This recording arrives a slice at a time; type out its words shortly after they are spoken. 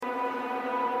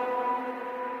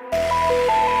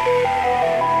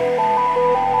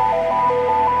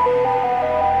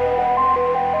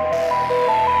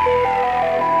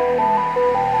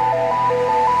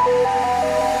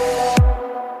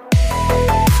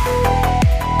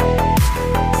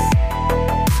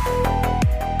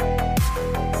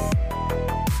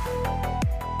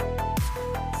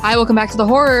Hi, welcome back to The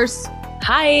Horrors.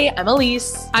 Hi, I'm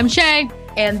Elise. I'm Shay.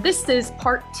 And this is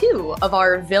part 2 of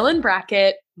our villain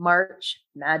bracket, March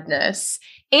Madness.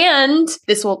 And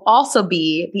this will also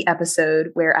be the episode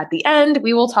where at the end,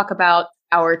 we will talk about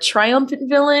our triumphant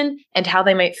villain and how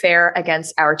they might fare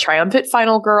against our triumphant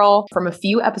final girl from a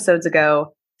few episodes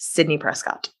ago, Sydney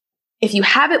Prescott. If you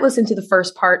haven't listened to the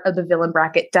first part of the villain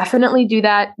bracket, definitely do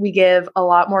that. We give a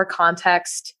lot more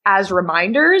context as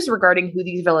reminders regarding who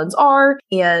these villains are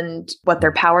and what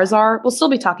their powers are. We'll still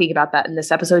be talking about that in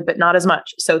this episode, but not as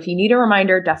much. So if you need a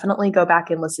reminder, definitely go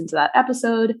back and listen to that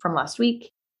episode from last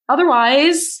week.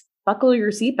 Otherwise, buckle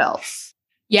your seatbelts.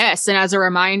 Yes, and as a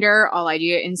reminder, all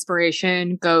idea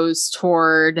inspiration goes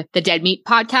toward the Dead Meat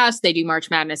podcast. They do March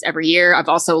Madness every year. I've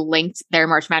also linked their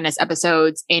March Madness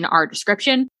episodes in our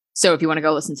description. So if you want to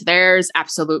go listen to theirs,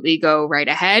 absolutely go right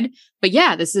ahead. But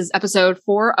yeah, this is episode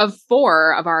 4 of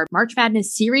 4 of our March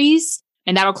Madness series,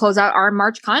 and that'll close out our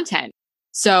March content.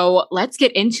 So let's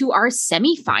get into our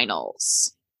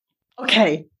semifinals.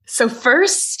 Okay, so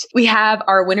first we have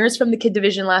our winners from the Kid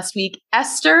Division last week,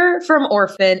 Esther from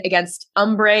Orphan against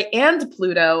Umbrae and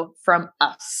Pluto from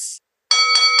Us.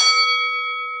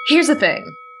 Here's the thing.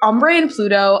 Umbrae and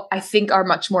Pluto, I think, are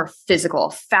much more physical,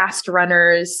 fast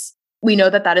runners. We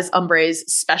know that that is Umbrae's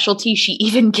specialty. She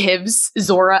even gives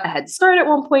Zora a head start at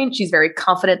one point. She's very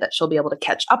confident that she'll be able to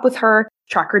catch up with her,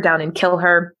 track her down, and kill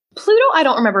her. Pluto, I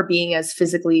don't remember being as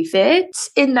physically fit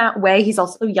in that way. He's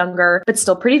also younger, but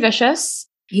still pretty vicious.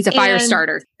 He's a fire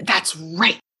starter. That's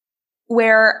right.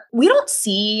 Where we don't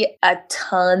see a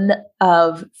ton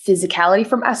of physicality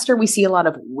from Esther. We see a lot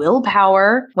of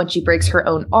willpower when she breaks her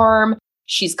own arm.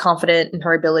 She's confident in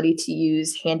her ability to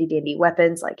use handy-dandy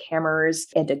weapons like hammers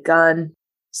and a gun.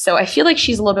 So I feel like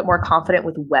she's a little bit more confident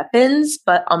with weapons,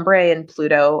 but Umbrae and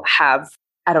Pluto have,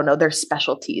 I don't know, their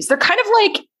specialties. They're kind of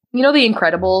like, you know, the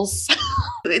Incredibles.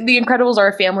 The Incredibles are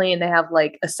a family and they have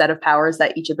like a set of powers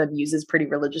that each of them uses pretty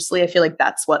religiously. I feel like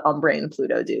that's what Umbrae and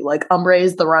Pluto do. Like Umbrae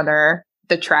is the runner,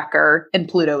 the tracker, and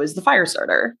Pluto is the fire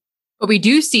starter. But we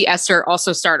do see Esther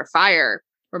also start a fire.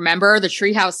 Remember the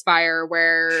treehouse fire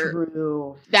where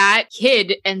that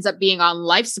kid ends up being on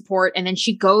life support and then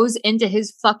she goes into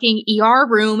his fucking ER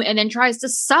room and then tries to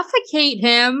suffocate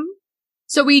him.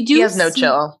 So we do. He has no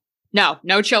chill.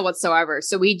 No chill whatsoever.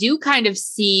 So we do kind of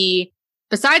see,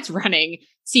 besides running,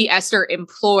 see Esther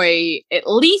employ at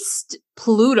least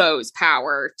Pluto's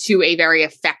power to a very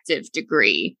effective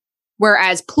degree.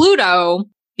 Whereas Pluto,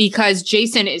 because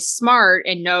Jason is smart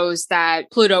and knows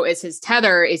that Pluto is his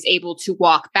tether, is able to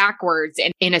walk backwards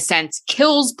and, in a sense,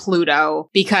 kills Pluto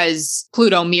because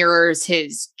Pluto mirrors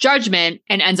his judgment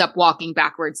and ends up walking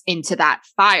backwards into that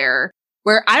fire,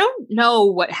 where I don't know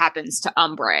what happens to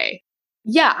Umbrae.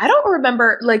 Yeah, I don't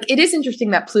remember. Like, it is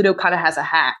interesting that Pluto kind of has a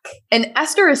hack. And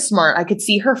Esther is smart. I could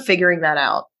see her figuring that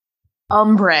out.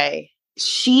 Umbrae.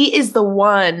 She is the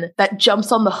one that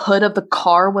jumps on the hood of the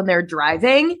car when they're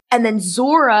driving. And then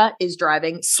Zora is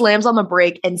driving, slams on the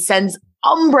brake, and sends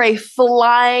Umbrae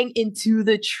flying into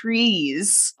the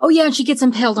trees. Oh, yeah, and she gets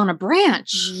impaled on a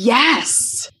branch.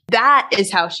 Yes. That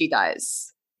is how she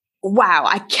dies. Wow,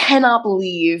 I cannot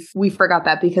believe we forgot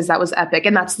that because that was epic.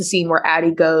 And that's the scene where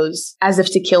Addie goes as if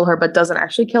to kill her, but doesn't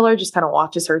actually kill her, just kind of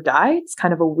watches her die. It's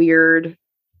kind of a weird,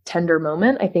 tender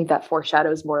moment. I think that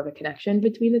foreshadows more of a connection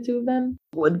between the two of them,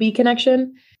 would-be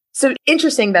connection. So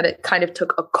interesting that it kind of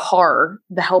took a car,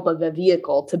 the help of a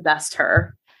vehicle, to best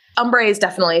her. Umbrae is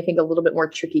definitely, I think, a little bit more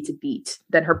tricky to beat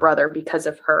than her brother because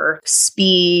of her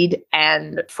speed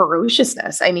and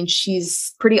ferociousness. I mean,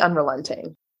 she's pretty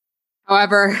unrelenting.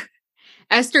 However,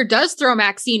 Esther does throw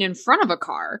Maxine in front of a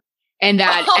car, and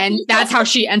that's how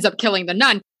she ends up killing the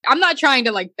nun. I'm not trying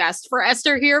to like best for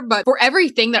Esther here, but for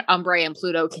everything that Umbrae and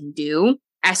Pluto can do,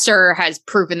 Esther has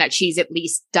proven that she's at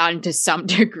least done to some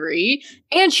degree.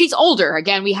 And she's older.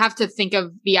 Again, we have to think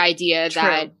of the idea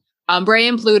that Umbrae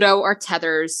and Pluto are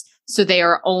tethers. So they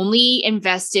are only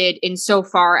invested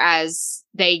insofar as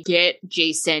they get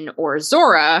Jason or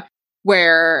Zora,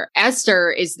 where Esther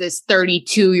is this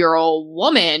 32-year-old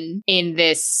woman in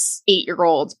this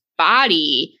 8-year-old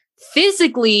body.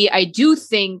 Physically, I do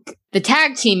think the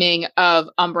tag teaming of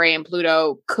Umbrae and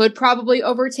Pluto could probably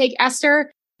overtake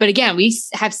Esther. But again, we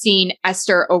have seen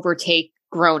Esther overtake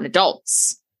grown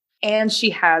adults. And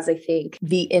she has, I think,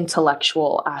 the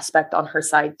intellectual aspect on her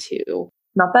side too.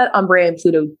 Not that Umbrae and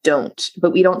Pluto don't,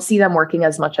 but we don't see them working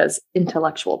as much as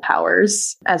intellectual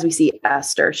powers as we see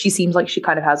Esther. She seems like she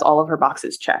kind of has all of her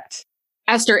boxes checked.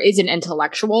 Esther is an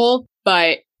intellectual,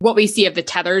 but what we see of the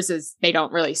tethers is they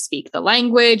don't really speak the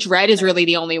language. Red is really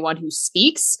the only one who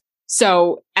speaks.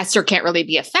 So Esther can't really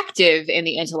be effective in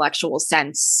the intellectual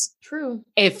sense. True.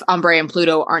 If Umbrae and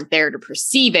Pluto aren't there to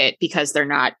perceive it because they're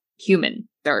not human,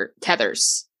 they're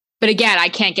tethers. But again, I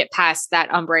can't get past that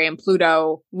Umbrae and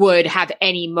Pluto would have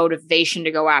any motivation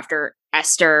to go after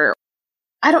Esther.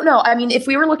 I don't know. I mean, if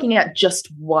we were looking at just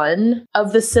one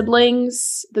of the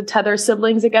siblings, the Tether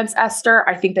siblings against Esther,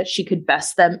 I think that she could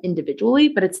best them individually,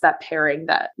 but it's that pairing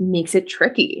that makes it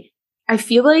tricky. I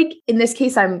feel like in this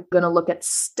case, I'm going to look at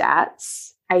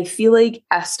stats. I feel like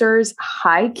Esther's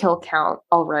high kill count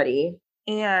already.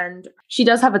 And she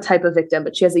does have a type of victim,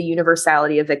 but she has a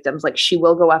universality of victims. Like she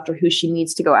will go after who she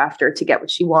needs to go after to get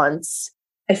what she wants.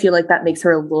 I feel like that makes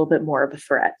her a little bit more of a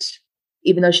threat.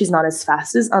 Even though she's not as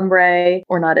fast as Umbrae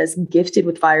or not as gifted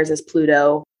with fires as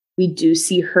Pluto, we do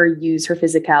see her use her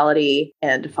physicality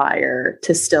and fire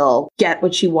to still get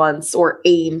what she wants or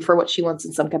aim for what she wants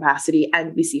in some capacity.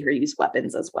 And we see her use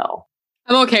weapons as well.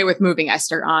 I'm okay with moving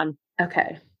Esther on.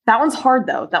 Okay. That one's hard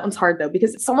though.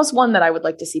 Because it's almost one that I would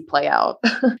like to see play out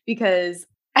because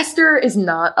Esther is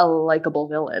not a likable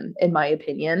villain, in my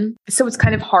opinion. So it's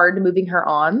kind of hard moving her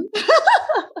on.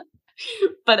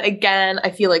 But again, I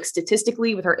feel like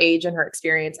statistically with her age and her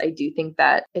experience, I do think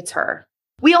that it's her.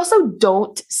 We also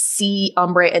don't see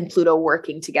Umbrae and Pluto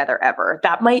working together ever.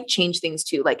 That might change things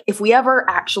too. Like if we ever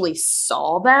actually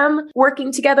saw them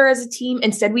working together as a team,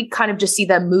 instead we kind of just see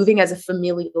them moving as a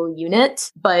familial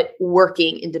unit, but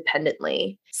working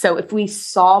independently. So if we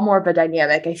saw more of a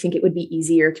dynamic, I think it would be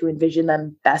easier to envision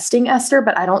them besting Esther,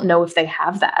 but I don't know if they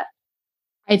have that.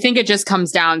 I think it just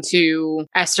comes down to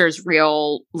Esther's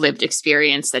real lived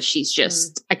experience that she's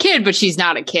just a kid, but she's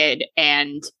not a kid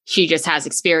and she just has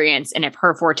experience. And if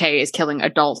her forte is killing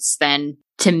adults, then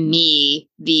to me,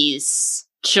 these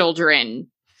children,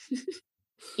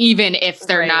 even if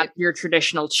they're not your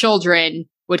traditional children,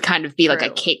 would kind of be like a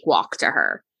cakewalk to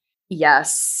her.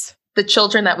 Yes. The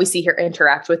children that we see her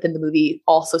interact with in the movie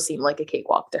also seem like a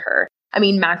cakewalk to her. I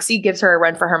mean, Maxie gives her a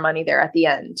run for her money there at the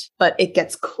end, but it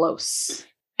gets close.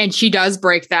 And she does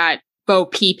break that Bo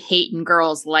Peep hating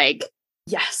girl's leg.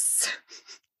 Yes.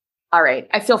 All right.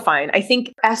 I feel fine. I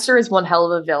think Esther is one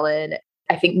hell of a villain.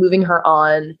 I think moving her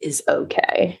on is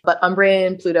okay. But Umbrae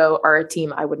and Pluto are a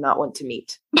team I would not want to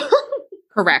meet.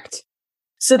 Correct.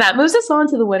 So that moves us on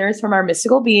to the winners from our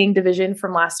mystical being division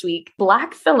from last week.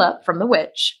 Black Phillip from The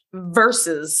Witch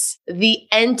versus the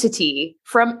entity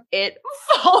from It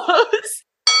Follows.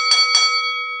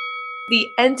 The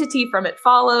entity from It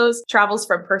Follows travels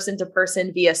from person to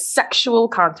person via sexual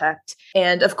contact.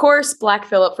 And of course, Black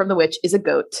Phillip from The Witch is a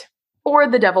goat, or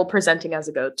the devil presenting as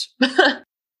a goat.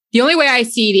 The only way I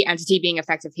see the entity being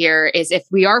effective here is if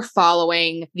we are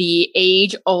following the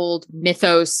age-old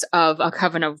mythos of a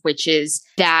coven of witches,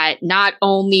 that not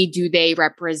only do they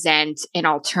represent an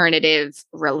alternative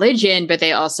religion, but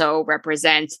they also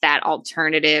represent that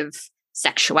alternative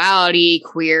sexuality,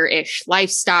 queer-ish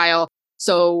lifestyle.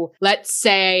 So let's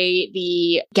say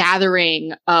the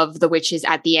gathering of the witches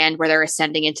at the end where they're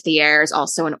ascending into the air is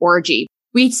also an orgy.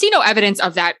 We see no evidence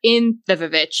of that in the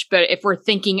Vivitch, but if we're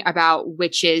thinking about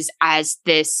witches as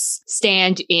this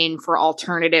stand-in for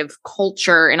alternative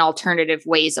culture and alternative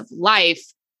ways of life,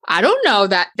 I don't know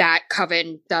that that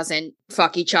coven doesn't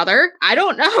fuck each other. I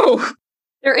don't know.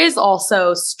 There is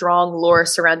also strong lore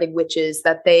surrounding witches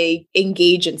that they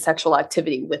engage in sexual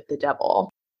activity with the devil.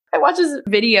 I watched this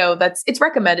video it's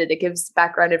recommended. It gives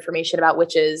background information about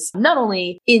witches, not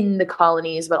only in the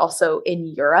colonies, but also in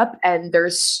Europe. And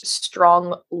there's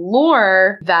strong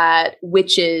lore that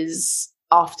witches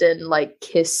often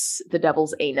kiss the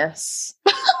devil's anus.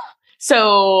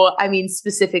 So, I mean,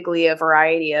 specifically a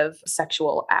variety of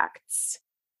sexual acts.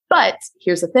 But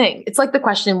here's the thing. It's like the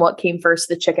question, what came first,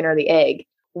 the chicken or the egg?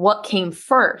 What came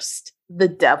first, the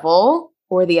devil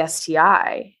or the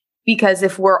STI? Because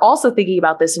if we're also thinking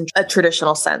about this in a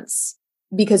traditional sense,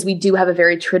 because we do have a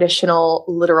very traditional,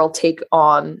 literal take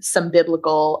on some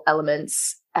biblical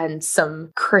elements and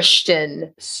some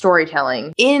Christian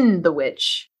storytelling in The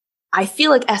Witch, I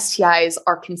feel like STIs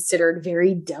are considered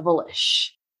very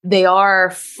devilish. They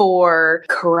are for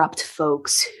corrupt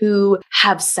folks who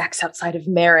have sex outside of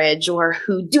marriage or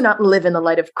who do not live in the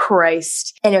light of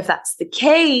Christ. And if that's the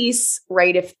case,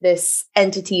 right, if this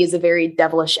entity is a very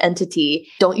devilish entity,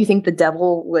 don't you think the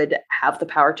devil would have the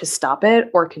power to stop it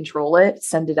or control it,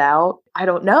 send it out? I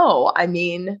don't know. I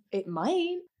mean, it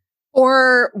might.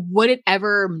 Or would it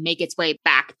ever make its way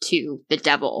back to the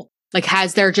devil?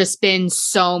 Has there just been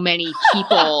so many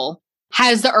people?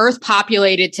 Has the earth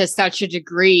populated to such a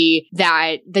degree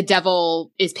that the devil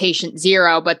is patient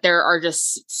zero, but there are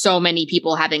just so many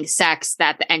people having sex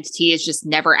that the entity is just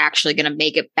never actually going to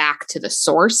make it back to the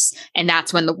source? And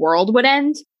that's when the world would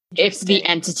end? if the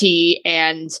entity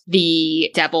and the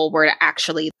devil were to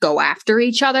actually go after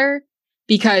each other.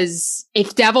 Because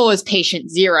if devil is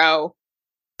patient zero,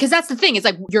 because that's the thing, it's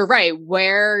like, you're right.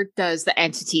 Where does the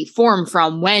entity form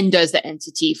from? When does the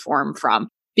entity form from?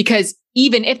 Because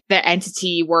even if the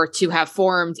entity were to have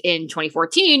formed in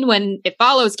 2014, when It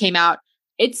Follows came out,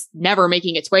 it's never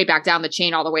making its way back down the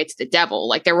chain all the way to the devil.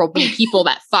 Like, there will be people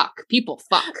that fuck. People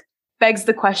fuck. Begs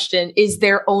the question, is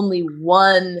there only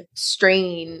one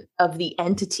strain of the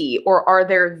entity, or are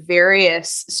there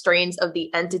various strains of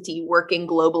the entity working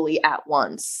globally at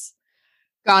once?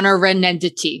 Gonorrhea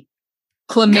entity.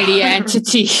 Chlamydia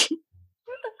entity.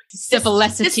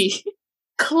 Syphilisity.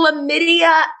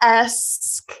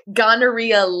 Chlamydia-esque,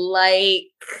 gonorrhea-like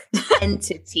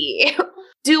entity.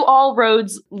 Do all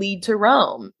roads lead to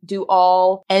Rome? Do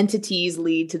all entities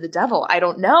lead to the devil? I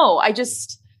don't know.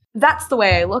 That's the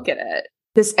way I look at it.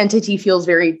 This entity feels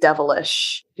very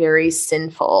devilish, very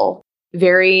sinful,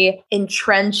 very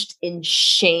entrenched in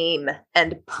shame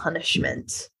and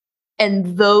punishment.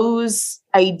 And those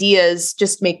ideas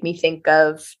just make me think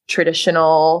of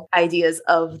traditional ideas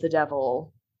of the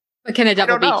devil. But can a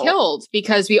devil be killed?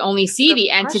 Because we only see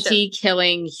the entity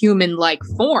killing human-like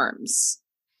forms.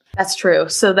 That's true.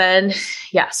 So then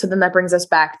that brings us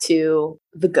back to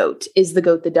the goat. Is the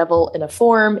goat the devil in a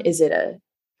form? Is it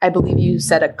I believe you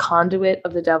said a conduit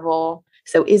of the devil.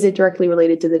 So is it directly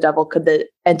related to the devil? Could the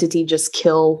entity just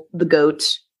kill the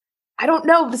goat? I don't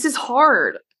know. This is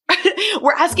hard.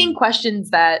 We're asking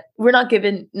questions that we're not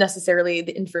given necessarily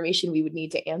the information we would need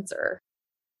to answer.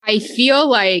 I feel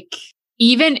like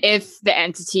even if the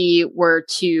entity were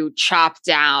to chop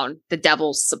down the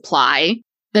devil's supply,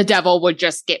 the devil would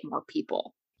just get more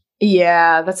people.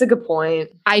 Yeah, that's a good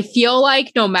point. I feel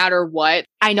like no matter what,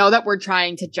 I know that we're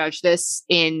trying to judge this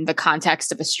in the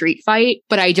context of a street fight,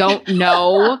 but I don't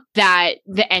know that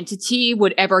the entity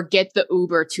would ever get the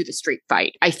Uber to the street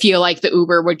fight. I feel like the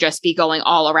Uber would just be going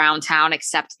all around town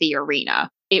except the arena.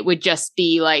 It would just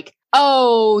be like,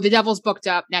 oh, the devil's booked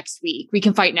up next week. We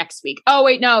can fight next week. Oh,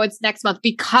 wait, no, it's next month,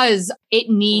 because it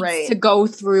needs to go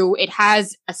through. It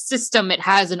has a system. It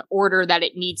has an order that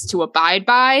it needs to abide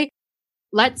by.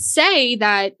 Let's say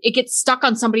that it gets stuck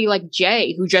on somebody like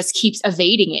Jay, who just keeps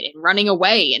evading it and running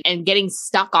away and getting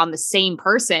stuck on the same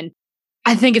person.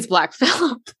 I think it's Black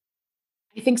Phillip.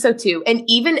 I think so too. And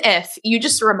even if, you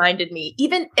just reminded me,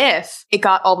 even if it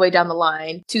got all the way down the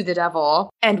line to the devil,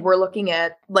 and we're looking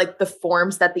at like the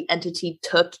forms that the entity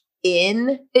took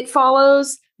in It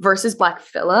Follows versus Black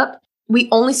Phillip, we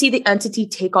only see the entity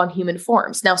take on human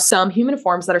forms. Now, some human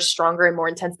forms that are stronger and more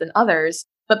intense than others,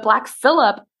 but Black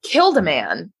Phillip killed a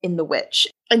man in The Witch.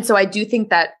 And so I do think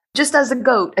that just as a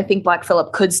goat, I think Black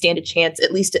Phillip could stand a chance,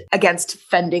 at least against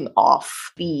fending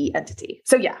off the entity.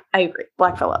 So yeah, I agree.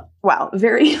 Black Phillip. Wow.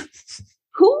 Very,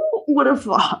 who would have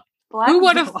thought? Who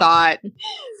would have thought?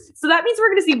 So that means we're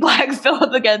going to see Black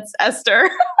Phillip against Esther.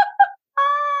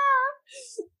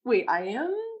 Wait, I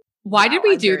am? Why did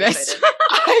we do this?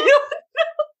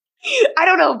 I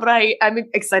don't know, but I'm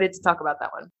excited to talk about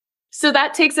that one. So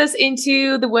that takes us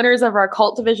into the winners of our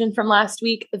cult division from last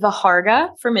week, the Harga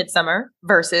from Midsommar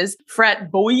versus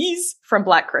Frat Boys from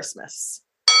Black Christmas.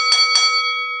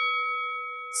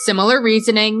 Similar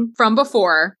reasoning from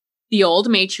before. The old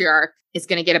matriarch is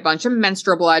going to get a bunch of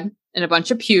menstrual blood and a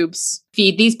bunch of pubes,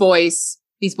 feed these boys.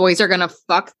 These boys are going to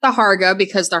fuck the Harga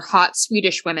because they're hot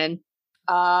Swedish women.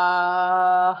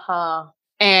 And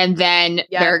then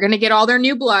they're going to get all their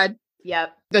new blood.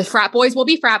 Yep. The frat boys will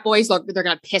be frat boys. Look, they're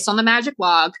going to piss on the magic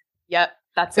log. Yep.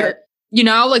 That's it. You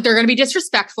know, like they're going to be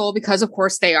disrespectful because of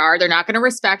course they are. They're not going to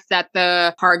respect that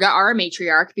the Harga are a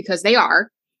matriarch because they are.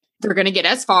 They're going to get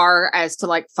as far as to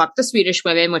like fuck the Swedish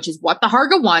women, which is what the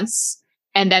Harga wants.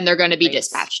 And then they're going to be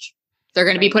dispatched. They're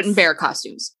going to be put in bear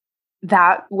costumes.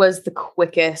 That was the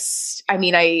quickest. I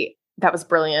mean, that was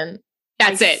brilliant.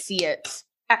 That's it. See it.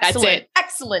 Excellent. That's it.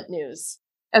 Excellent news.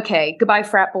 Okay. Goodbye,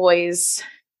 frat boys.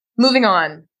 Moving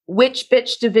on. Witch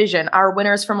Bitch Division. Our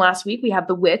winners from last week, we have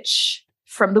the Witch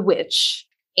from The Witch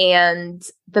and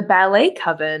the Ballet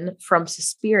Coven from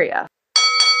Suspiria.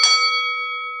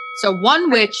 So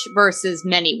one witch versus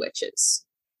many witches.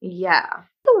 Yeah.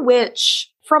 The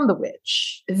Witch from The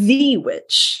Witch. The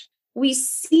Witch. We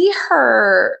see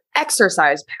her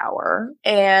exercise power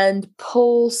and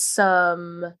pull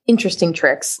some interesting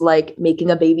tricks, like making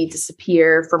a baby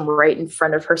disappear from right in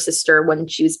front of her sister when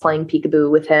she was playing peekaboo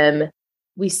with him.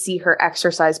 We see her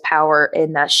exercise power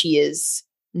in that she is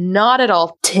not at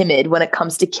all timid when it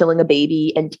comes to killing a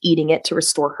baby and eating it to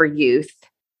restore her youth.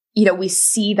 we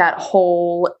see that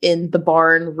hole in the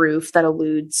barn roof that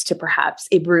alludes to perhaps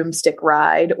a broomstick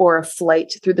ride or a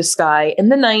flight through the sky in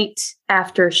the night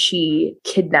after she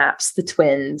kidnaps the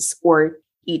twins or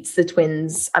eats the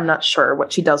twins. I'm not sure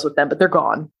what she does with them, but they're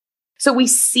gone. So we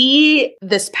see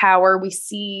this power, we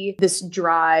see this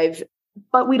drive,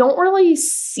 but we don't really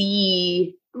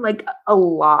see like a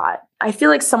lot. I feel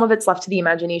like some of it's left to the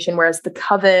imagination, whereas the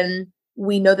Coven,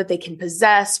 we know that they can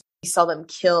possess. We saw them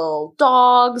kill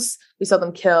dogs. We saw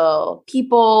them kill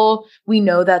people. We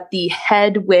know that the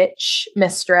head witch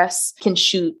mistress can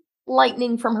shoot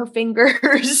lightning from her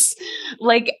fingers.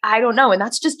 Like, I don't know. And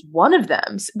that's just one of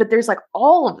them. But there's like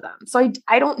all of them. So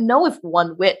I don't know if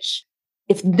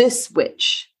this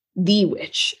witch, the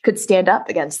witch, could stand up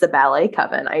against the Ballet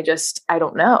Coven. I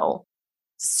don't know.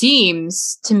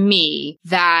 Seems to me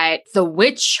that the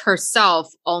witch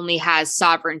herself only has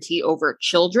sovereignty over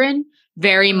children,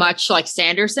 very much like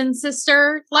Sanderson's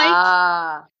sister.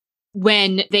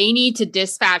 When they need to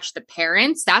dispatch the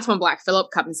parents, that's when Black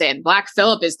Phillip comes in. Black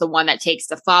Phillip is the one that takes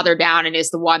the father down and is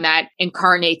the one that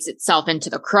incarnates itself into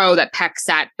the crow that pecks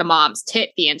at the mom's tit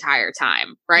the entire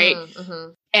time, right?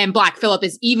 Mm-hmm. And Black Phillip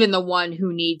is even the one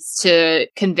who needs to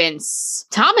convince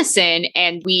Thomasin,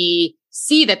 and we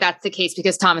see that that's the case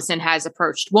because Thomasin has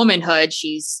approached womanhood.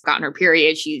 She's gotten her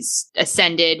period. She's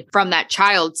ascended from that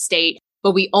child state.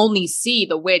 But we only see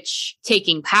the witch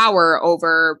taking power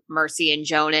over Mercy and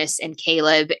Jonas and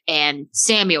Caleb and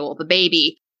Samuel, the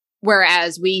baby.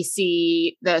 Whereas we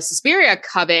see the Suspiria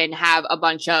Coven have a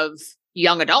bunch of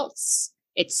young adults.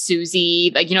 It's Susie,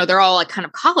 they're all like kind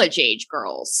of college age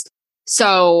girls.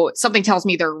 So something tells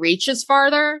me their reach is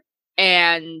farther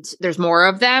and there's more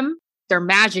of them. Their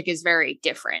magic is very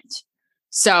different.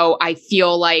 So I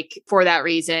feel like for that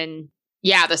reason,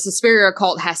 yeah, the Suspiria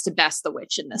cult has to best the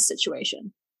witch in this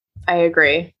situation. I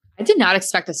agree. I did not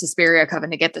expect the Suspiria Coven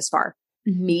to get this far.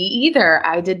 Me either.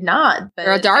 I did not. But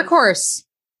they're a dark horse.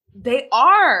 They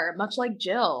are, much like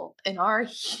Jill in our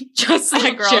Just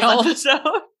like Jill episode.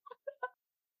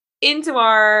 Into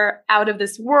our Out of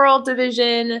This World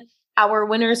division. Our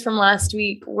winners from last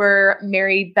week were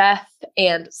Mary Beth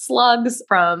and Slugs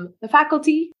from The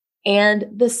Faculty and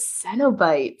the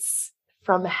Cenobites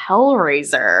from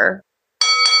Hellraiser.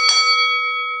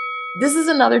 This is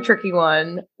another tricky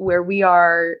one where we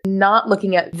are not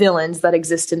looking at villains that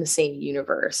exist in the same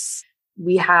universe.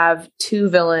 We have two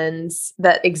villains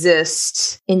that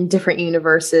exist in different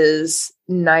universes,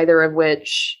 neither of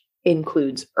which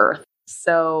includes Earth.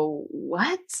 So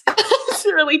what? It's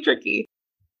really tricky.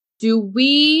 Do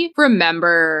we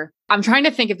remember, I'm trying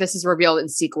to think if this is revealed in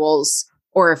sequels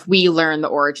or if we learn the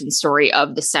origin story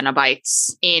of the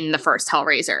Cenobites in the first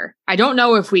Hellraiser. I don't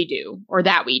know if we do or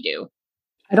that we do.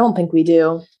 I don't think we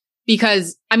do.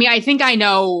 Because, I think I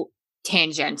know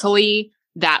tangentially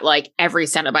that like every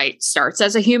Cenobite starts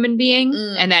as a human being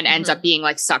and then ends up being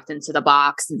like sucked into the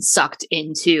box and sucked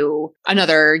into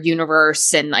another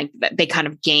universe. And like they kind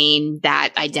of gain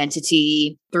that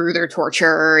identity through their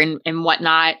torture and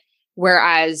whatnot.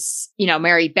 Whereas,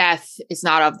 Mary Beth is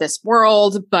not of this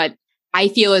world, but I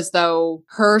feel as though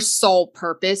her sole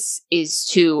purpose is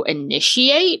to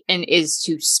initiate and is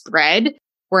to spread.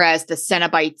 Whereas the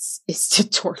Cenobites is to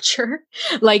torture.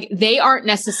 Like, they aren't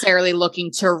necessarily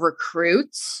looking to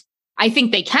recruit. I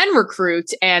think they can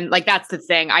recruit. And like, that's the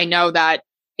thing. I know that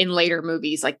in later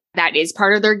movies, like that is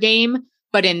part of their game.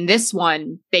 But in this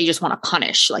one, they just want to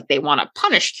punish. Like, they want to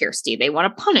punish Kirsty. They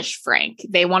want to punish Frank.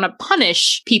 They want to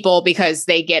punish people because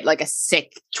they get like a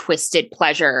sick, twisted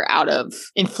pleasure out of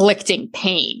inflicting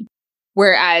pain.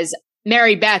 Whereas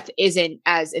Mary Beth isn't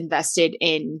as invested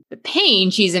in the pain.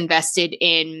 She's invested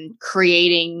in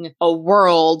creating a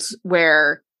world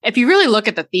where, if you really look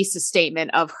at the thesis statement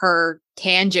of her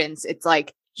tangents, it's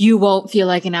like, you won't feel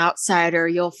like an outsider.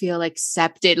 You'll feel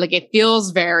accepted. Like, it feels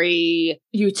very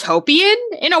utopian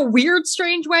in a weird,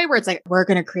 strange way where it's like, we're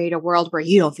going to create a world where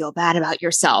you don't feel bad about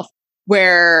yourself.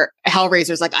 Where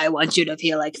Hellraiser's like, I want you to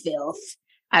feel like filth.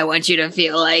 I want you to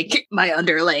feel like my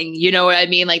underling. You know what I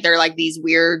mean? Like, they're like these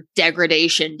weird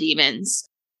degradation demons.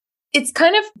 It's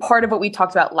kind of part of what we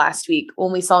talked about last week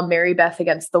when we saw Mary Beth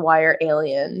against the Wire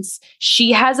aliens.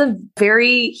 She has a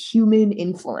very human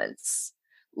influence.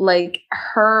 Like,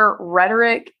 her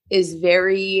rhetoric is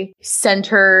very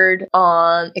centered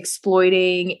on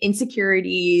exploiting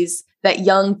insecurities that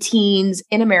young teens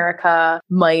in America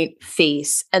might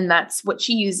face. And that's what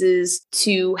she uses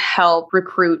to help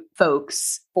recruit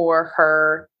folks for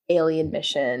her alien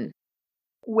mission.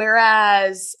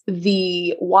 Whereas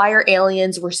the Wire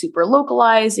aliens were super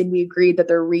localized and we agreed that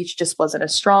their reach just wasn't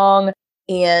as strong.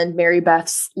 and Mary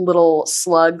Beth's little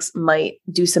slugs might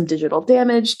do some digital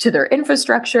damage to their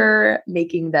infrastructure,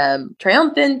 making them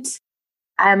triumphant.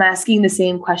 I'm asking the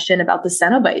same question about the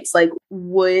Cenobites. Like,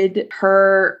 would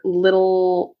her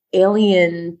little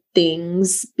alien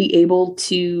things be able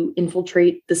to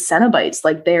infiltrate the Cenobites?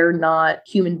 Like, they're not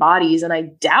human bodies, and I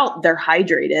doubt they're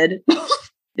hydrated.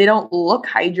 They don't look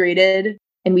hydrated.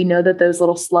 And we know that those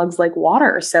little slugs like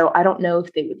water. So I don't know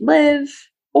if they would live.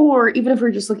 Or even if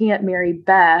we're just looking at Mary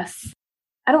Beth,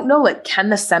 I don't know, like, can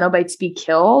the Cenobites be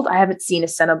killed? I haven't seen a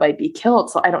Cenobite be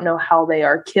killed, so I don't know how they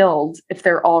are killed if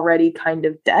they're already kind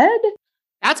of dead.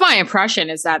 That's my impression,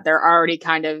 is that they're already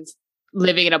kind of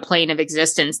living in a plane of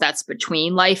existence that's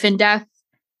between life and death.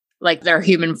 Like, their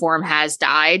human form has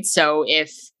died. So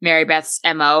if Mary Beth's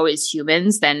MO is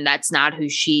humans, then that's not who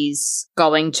she's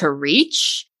going to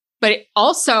reach. But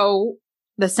also,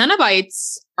 the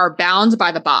Cenobites are bound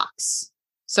by the box.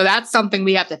 So that's something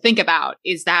we have to think about,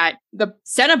 is that the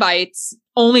Cenobites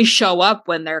only show up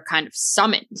when they're kind of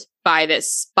summoned by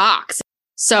this box.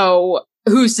 So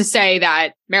who's to say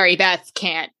that Mary Beth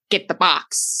can't get the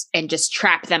box and just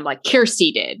trap them like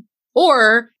Kirsty did?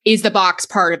 Or is the box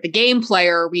part of the gameplay,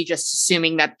 or are we just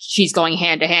assuming that she's going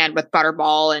hand to hand with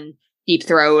Butterball and Deep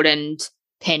Throat and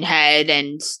Pinhead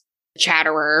and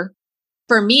Chatterer?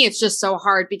 For me, it's just so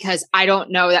hard because I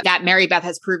don't know that Mary Beth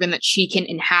has proven that she can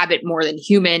inhabit more than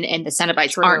human, and the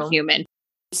Cenobites aren't human.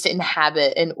 To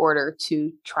inhabit in order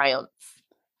to triumph.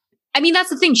 I mean,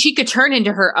 that's the thing. She could turn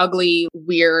into her ugly,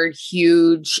 weird,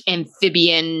 huge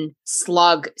amphibian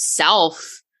slug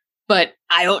self, but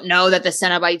I don't know that the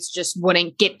Cenobites just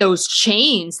wouldn't get those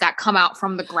chains that come out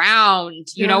from the ground.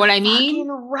 You know what I mean?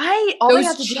 Right. All those they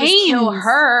have to do is kill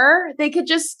her. They could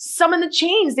just summon the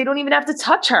chains. They don't even have to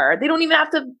touch her. They don't even have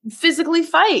to physically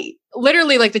fight.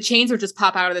 Literally, like, the chains would just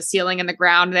pop out of the ceiling and the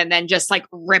ground and then just like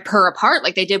rip her apart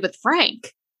like they did with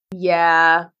Frank.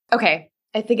 Yeah. Okay.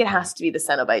 I think it has to be the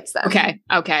Cenobites then. Okay.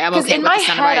 I'm okay. Because in my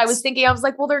head, I was thinking, I was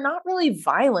like, well, they're not really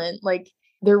violent. Like,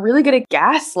 they're really good at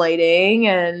gaslighting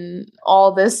and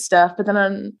all this stuff. But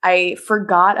then I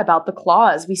forgot about the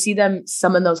claws. We see them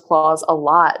summon those claws a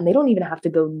lot, and they don't even have to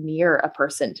go near a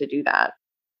person to do that.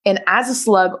 And as a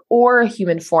slug or a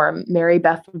human form, Mary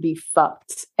Beth would be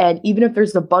fucked. And even if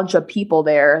there's a bunch of people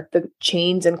there, the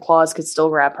chains and claws could still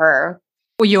grab her.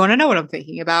 Well, you want to know what I'm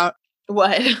thinking about?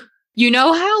 What? You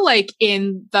know how, like,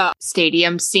 in the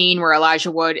stadium scene where Elijah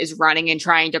Wood is running and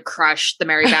trying to crush the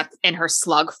Mary Beth in her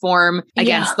slug form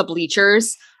against the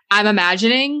bleachers? I'm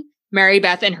imagining Mary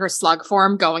Beth in her slug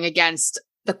form going against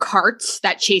the cart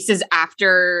that chases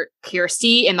after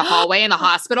Kirsty in the hallway in the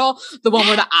hospital, the one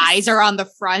where the eyes are on the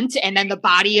front and then the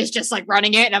body is just like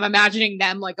running it. And I'm imagining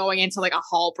them like going into like a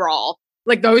hall brawl.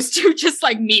 Like those two just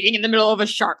like meeting in the middle of a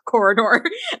sharp corridor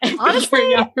and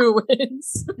figuring out who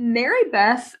wins. Mary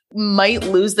Beth might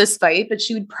lose this fight, but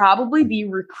she would probably be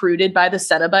recruited by the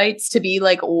Cenobites to be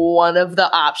like one of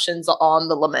the options on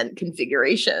the Lament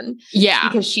configuration. Yeah.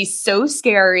 Because she's so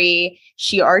scary.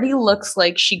 She already looks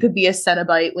like she could be a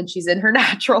Cenobite when she's in her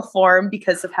natural form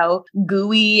because of how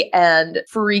gooey and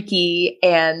freaky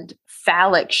and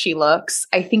phallic she looks.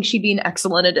 I think she'd be an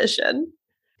excellent addition.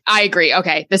 I agree.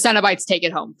 Okay. The Cenobites take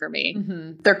it home for me.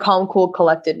 Mm-hmm. Their calm, cool,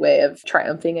 collected way of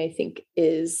triumphing, I think,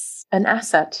 is an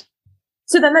asset.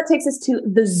 So then that takes us to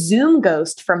the Zoom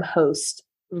Ghost from Host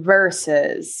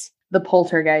versus the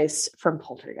Poltergeist from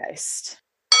Poltergeist.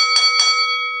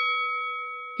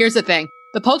 Here's the thing.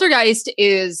 The Poltergeist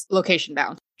is location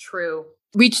bound. True.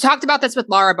 We talked about this with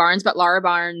Lara Barnes, but Lara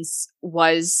Barnes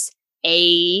was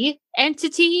a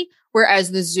entity,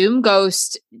 whereas the Zoom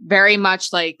Ghost, very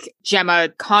much like Gemma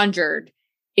conjured,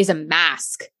 is a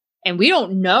mask. And we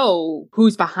don't know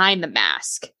who's behind the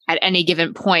mask at any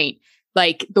given point.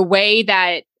 Like the way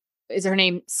that, is her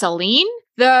name Celine,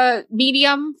 the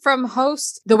medium from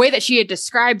Host? The way that she had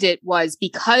described it was,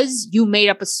 because you made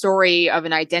up a story of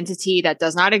an identity that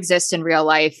does not exist in real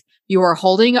life, you are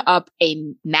holding up a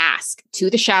mask to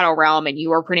the Shadow Realm, and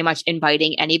you are pretty much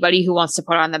inviting anybody who wants to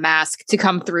put on the mask to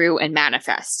come through and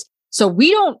manifest. So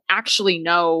we don't actually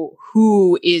know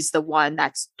who is the one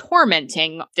that's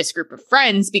tormenting this group of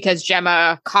friends, because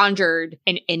Gemma conjured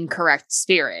an incorrect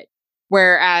spirit.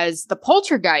 Whereas the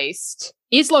Poltergeist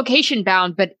is location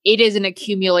bound, but it is an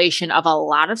accumulation of a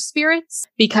lot of spirits,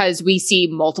 because we see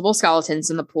multiple skeletons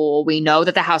in the pool. We know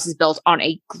that the house is built on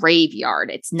a graveyard.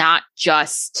 It's not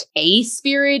just a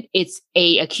spirit, it's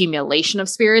a accumulation of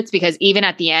spirits, because even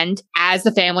at the end, as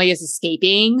the family is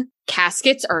escaping,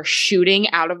 caskets are shooting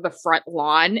out of the front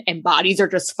lawn and bodies are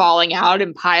just falling out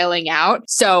and piling out.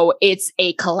 So it's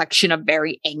a collection of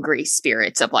very angry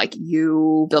spirits of like,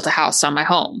 you built a house on my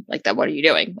home. Like that, what are you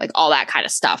doing? Like all that kind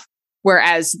of stuff.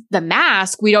 Whereas the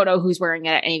mask, we don't know who's wearing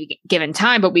it at any given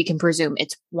time, but we can presume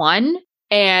it's one.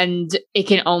 And it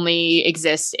can only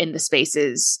exist in the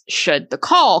spaces should the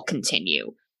call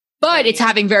continue. But it's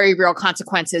having very real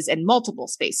consequences in multiple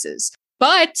spaces.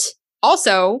 But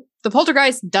also, the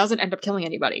poltergeist doesn't end up killing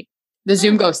anybody. The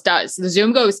Zoom Ghost does. The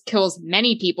Zoom Ghost kills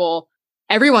many people.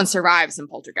 Everyone survives in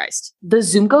Poltergeist. The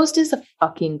Zoom Ghost is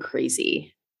fucking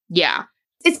crazy. Yeah.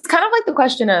 It's kind of like the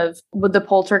question of, would the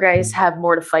poltergeist have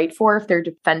more to fight for if they're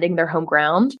defending their home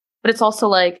ground? But it's also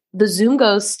like the Zoom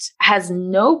Ghost has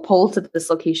no pull to this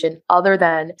location other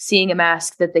than seeing a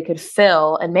mask that they could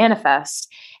fill and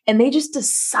manifest. And they just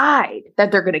decide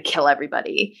that they're going to kill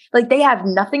everybody. Like they have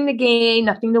nothing to gain,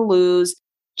 nothing to lose,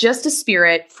 just a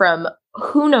spirit from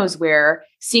who knows where,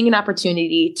 seeing an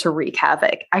opportunity to wreak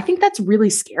havoc. I think that's really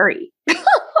scary.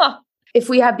 If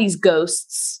we have these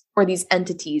ghosts or these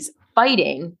entities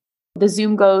fighting, the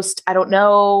Zoom Ghost, I don't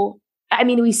know. I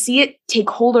mean, we see it take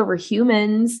hold over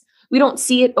humans. We don't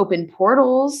see it open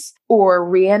portals or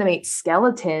reanimate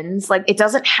skeletons. Like it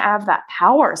doesn't have that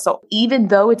power. So even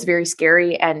though it's very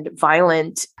scary and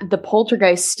violent, the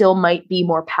poltergeist still might be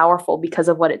more powerful because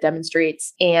of what it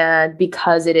demonstrates and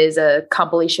because it is a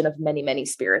compilation of many, many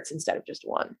spirits instead of just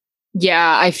one.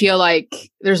 Yeah, I feel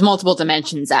like there's multiple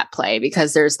dimensions at play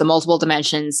because there's the multiple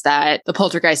dimensions that the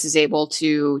poltergeist is able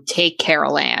to take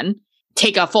Carol Ann,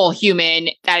 take a full human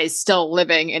that is still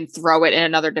living and throw it in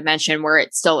another dimension where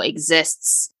it still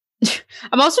exists.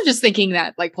 I'm also just thinking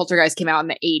that like Poltergeist came out in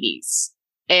the 80s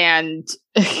and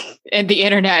the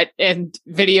internet and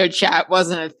video chat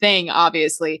wasn't a thing,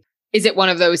 obviously. Is it one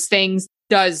of those things?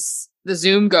 Does the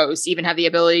Zoom Ghost even have the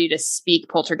ability to speak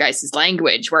Poltergeist's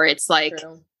language where it's like,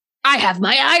 True. I have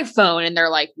my iPhone, and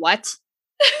they're like, what?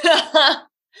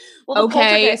 Well, the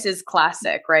poltergeist is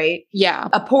classic, right? Yeah.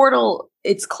 A portal,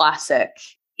 it's classic.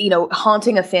 You know,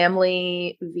 haunting a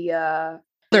family via...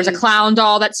 There's a clown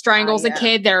doll that strangles a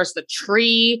kid. There's the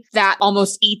tree that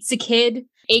almost eats a kid.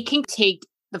 It can take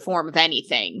the form of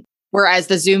anything, whereas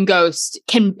the Zoom Ghost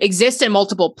can exist in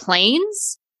multiple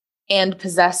planes. And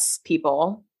possess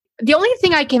people. The only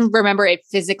thing I can remember it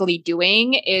physically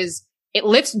doing is it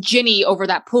lifts Ginny over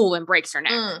that pool and breaks her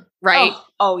neck, right?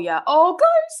 Oh, yeah. Oh, God,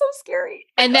 it's so scary.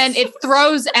 And then it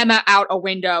throws Emma out a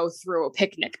window through a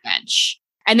picnic bench.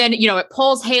 And then, you know, it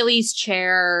pulls Haley's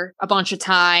chair a bunch of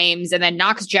times and then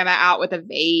knocks Gemma out with a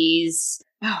vase.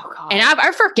 Oh, God. And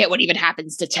I forget what even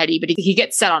happens to Teddy, but he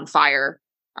gets set on fire.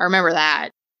 I remember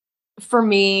that. For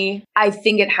me, I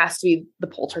think it has to be the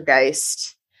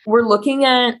poltergeist. We're looking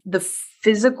at the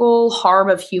physical harm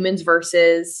of humans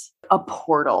versus a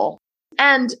portal.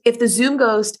 And if the Zoom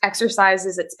Ghost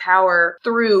exercises its power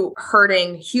through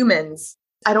hurting humans,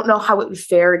 I don't know how it would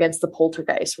fare against the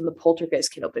poltergeist. When the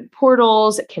poltergeist can open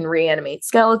portals, it can reanimate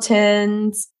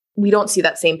skeletons. We don't see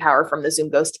that same power from the Zoom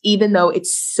Ghost, even though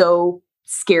it's so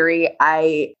scary.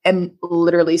 I am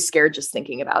literally scared just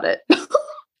thinking about it.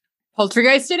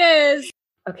 Poltergeist it is.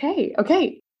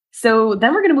 Okay. So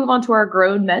then we're going to move on to our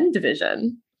grown men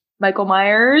division. Michael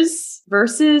Myers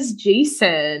versus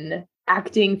Jason,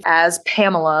 acting as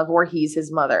Pamela Voorhees,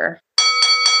 his mother.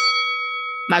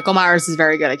 Michael Myers is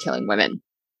very good at killing women.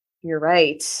 You're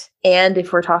right. And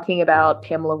if we're talking about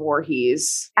Pamela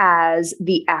Voorhees as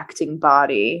the acting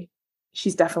body,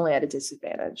 she's definitely at a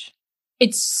disadvantage.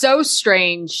 It's so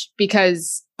strange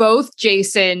because both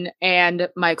Jason and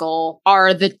Michael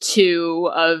are the two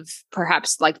of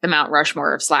perhaps like the Mount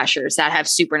Rushmore of slashers that have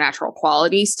supernatural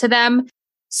qualities to them.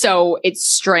 So it's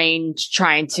strange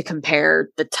trying to compare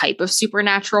the type of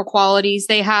supernatural qualities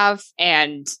they have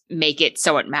and make it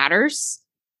so it matters.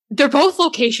 They're both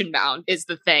location bound is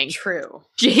the thing. True.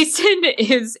 Jason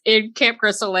is in Camp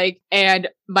Crystal Lake and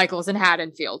Michael's in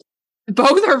Haddonfield.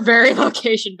 Both are very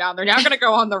location bound. They're now going to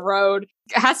go on the road.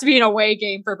 It has to be an away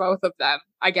game for both of them,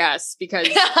 I guess, because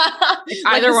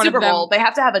either one Super of them, Bowl, they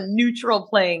have to have a neutral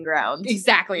playing ground.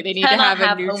 Exactly. They need to have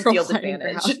a neutral home field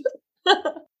advantage.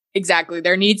 Exactly.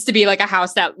 There needs to be like a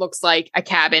house that looks like a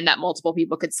cabin that multiple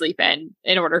people could sleep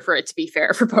in order for it to be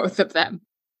fair for both of them.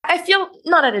 I feel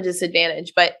not at a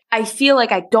disadvantage, but I feel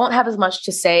like I don't have as much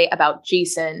to say about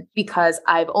Jason because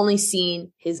I've only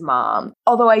seen his mom.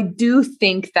 Although I do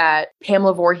think that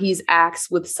Pamela Voorhees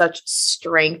acts with such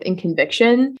strength and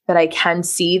conviction that I can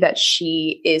see that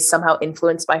she is somehow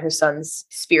influenced by her son's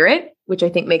spirit, which I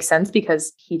think makes sense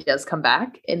because he does come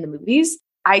back in the movies.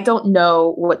 I don't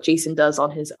know what Jason does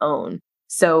on his own.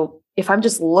 So if I'm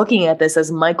just looking at this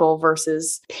as Michael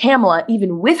versus Pamela,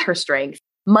 even with her strength,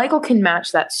 Michael can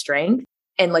match that strength.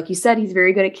 And like you said, he's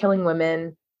very good at killing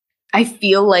women. I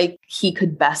feel like he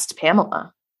could best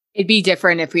Pamela. It'd be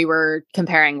different if we were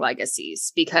comparing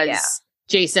legacies because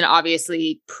Jason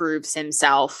obviously proves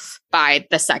himself by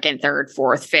the second, third,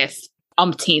 fourth, fifth,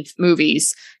 umpteenth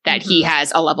movies that he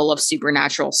has a level of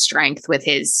supernatural strength with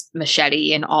his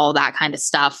machete and all that kind of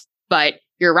stuff. But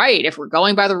you're right. If we're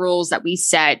going by the rules that we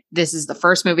set, this is the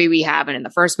first movie we have. And in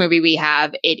the first movie we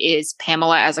have, it is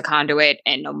Pamela as a conduit.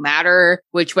 And no matter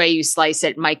which way you slice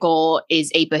it, Michael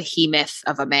is a behemoth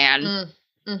of a man.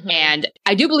 And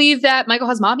I do believe that Michael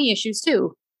has mommy issues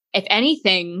too. If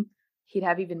anything, he'd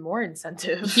have even more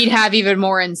incentive.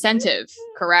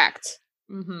 Correct.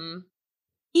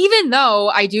 Even though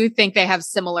I do think they have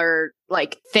similar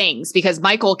things, because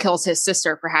Michael kills his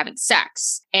sister for having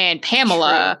sex and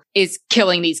Pamela is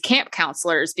killing these camp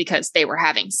counselors because they were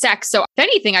having sex. So if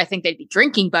anything, I think they'd be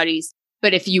drinking buddies.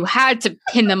 But if you had to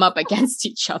pin them up against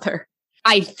each other,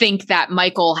 I think that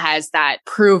Michael has that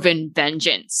proven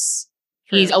vengeance.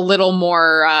 He's a little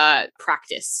more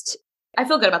practiced. I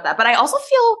feel good about that. But I also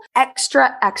feel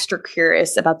extra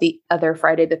curious about the other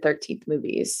Friday the 13th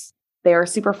movies. They are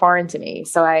super foreign to me.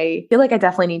 So I feel like I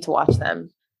definitely need to watch them.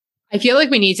 I feel like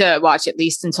we need to watch at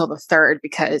least until the third,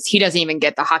 because he doesn't even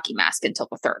get the hockey mask until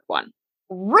the third one.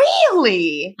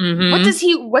 Really? What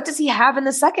does he have in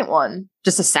the second one?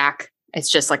 Just a sack. It's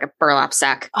just like a burlap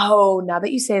sack. Oh, now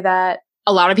that you say that.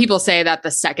 A lot of people say that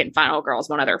the second Final Girl is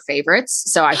one of their favorites.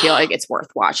 So I feel like it's worth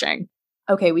watching.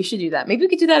 Okay, we should do that. Maybe we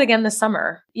could do that again this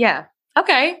summer. Yeah.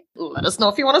 Okay. Let us know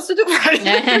if you want us to do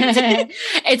that.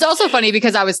 It's also funny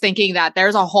because I was thinking that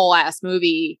there's a whole ass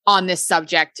movie on this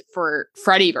subject for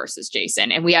Freddy versus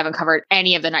Jason, and we haven't covered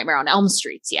any of the Nightmare on Elm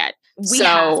Streets yet. We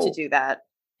have to do that.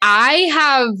 I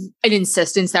have an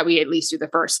insistence that we at least do the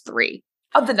first three.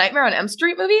 Of the Nightmare on Elm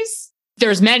Street movies?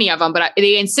 There's many of them, but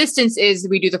the insistence is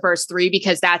we do the first three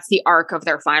because that's the arc of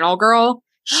their final girl.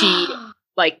 She...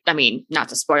 not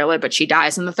to spoil it, but she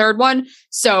dies in the third one.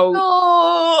 So,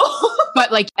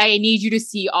 but I need you to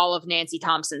see all of Nancy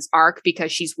Thompson's arc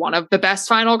because she's one of the best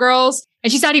final girls.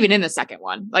 And she's not even in the second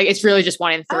one. It's really just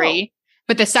 1 and 3.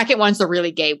 But the second one's the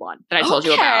really gay one that I told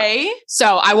you about.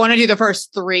 So I want to do the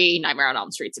first 3 Nightmare on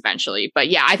Elm Streets eventually. But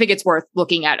yeah, I think it's worth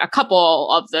looking at a couple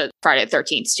of the Friday the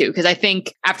 13th too. Because I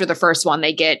think after the first one,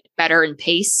 they get better in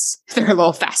pace. They're a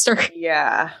little faster.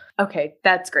 Yeah. Okay,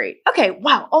 that's great. Okay,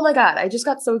 wow. Oh my God, I just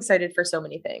got so excited for so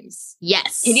many things.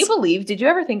 Yes. Can you believe? Did you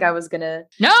ever think I was gonna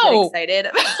get excited?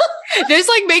 This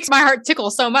makes my heart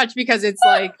tickle so much because it's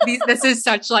this is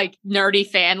such nerdy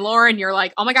fan lore, and you're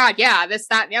like, oh my God, yeah, this,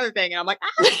 that, and the other thing, and I'm like,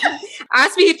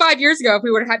 ask me 5 years ago if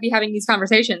we would be having these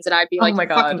conversations, and I'd be like, oh my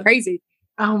God, fucking crazy.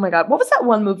 Oh my God, what was that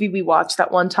one movie we watched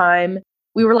that one time?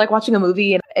 We were watching a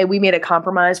movie, and we made a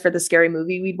compromise for the scary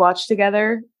movie we'd watch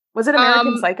together. Was it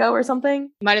American Psycho or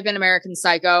something? Might have been American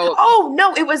Psycho. Oh,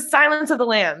 no, it was Silence of the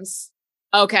Lambs.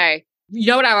 Okay. You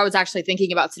know what I was actually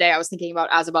thinking about today? I was thinking about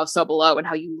As Above, So Below and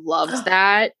how you loved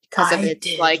that because of its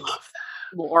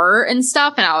lore and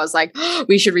stuff. And I was like,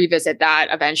 we should revisit that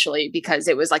eventually because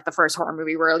it was the first horror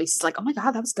movie where Elise is like, oh my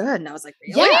God, that was good. And I was like,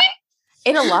 really? Yeah.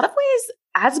 In a lot of ways,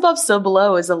 As Above, So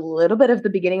Below is a little bit of the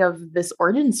beginning of this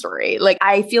origin story.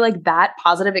 I feel like that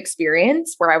positive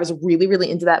experience where I was really, really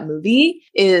into that movie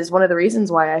is one of the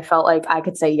reasons why I felt like I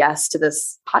could say yes to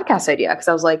this podcast idea. Because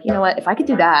I was like, you know what? If I could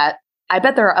do that, I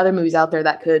bet there are other movies out there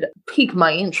that could pique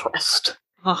my interest.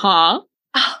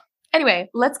 Anyway,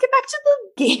 let's get back to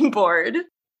the game board.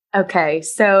 Okay,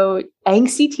 so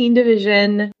Angsty Teen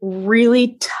Division,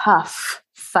 really tough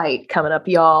fight coming up,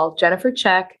 y'all. Jennifer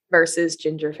Check versus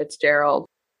Ginger Fitzgerald.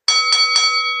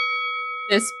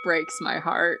 This breaks my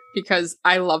heart because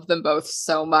I love them both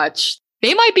so much.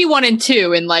 They might be 1 and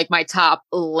 2 in my top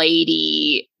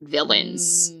lady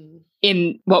villains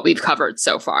in what we've covered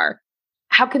so far.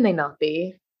 How can they not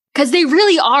be? Because they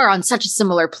really are on such a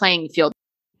similar playing field.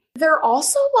 They're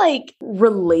also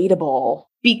relatable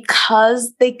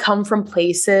because they come from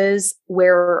places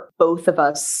where both of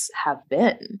us have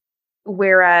been.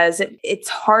 Whereas it's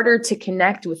harder to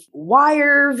connect with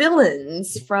wire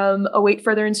villains from Await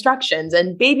Further Instructions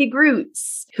and Baby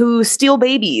Groots who steal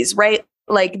babies, right?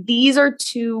 These are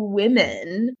two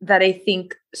women that I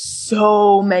think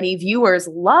so many viewers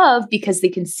love because they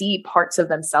can see parts of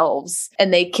themselves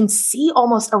and they can see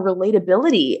almost a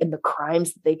relatability in the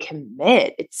crimes that they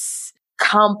commit. It's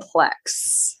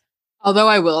complex. Although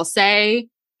I will say,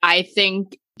 I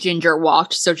think Ginger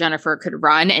walked so Jennifer could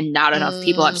run, and not enough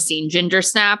people have seen Ginger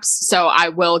Snaps. So I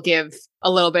will give a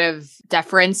little bit of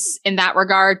deference in that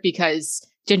regard because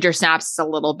Ginger Snaps is a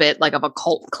little bit of a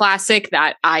cult classic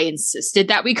that I insisted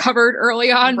that we covered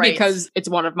early on because it's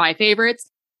one of my favorites.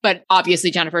 But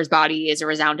obviously Jennifer's Body is a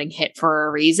resounding hit for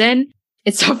a reason.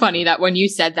 It's so funny that when you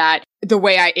said that, the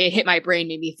way it hit my brain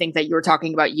made me think that you were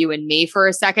talking about you and me for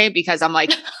a second, because I'm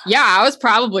like, yeah, I was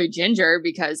probably Ginger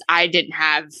because I didn't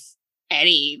have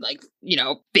any like,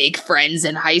 big friends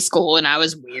in high school, and I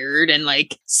was weird and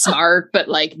like smart, but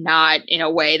like not in a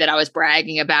way that I was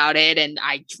bragging about it. And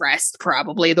I dressed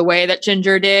probably the way that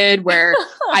Ginger did, where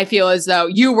I feel as though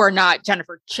you were not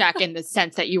Jennifer Check in the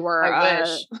sense that you were, I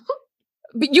wish.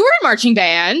 But you were in marching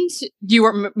band. You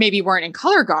were maybe weren't in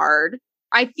color guard.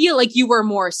 I feel like you were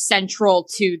more central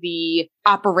to the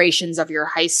operations of your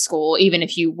high school, even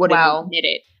if you wouldn't admit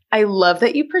it. I love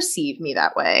that you perceive me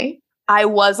that way. I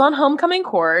was on homecoming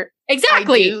court.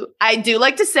 Exactly. I do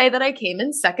like to say that I came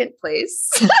in second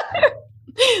place.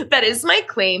 That is my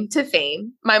claim to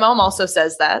fame. My mom also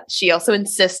says that. She also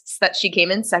insists that she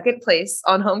came in second place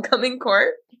on homecoming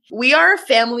court. We are a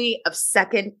family of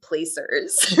second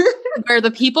placers. Where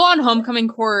the people on homecoming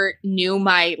court knew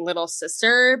my little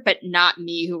sister, but not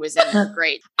me, who was in her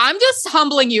grade. I'm just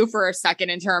humbling you for a second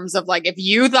in terms of like, if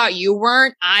you thought you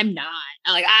weren't, I'm not.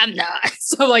 Like, I'm not.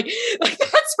 So like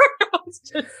that's where I was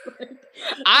just like,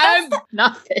 I'm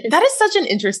nothing. That is such an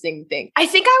interesting thing. I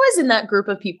think I was in that group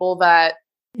of people that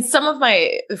some of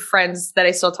my friends that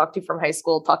I still talk to from high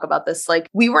school talk about this. Like,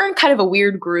 we were in kind of a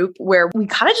weird group where we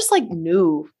kind of just like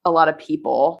knew a lot of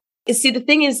people. See, the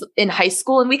thing is in high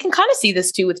school, and we can kind of see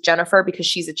this too with Jennifer because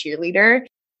she's a cheerleader.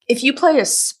 If you play a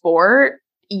sport,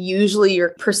 usually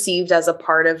you're perceived as a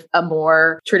part of a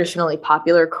more traditionally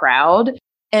popular crowd.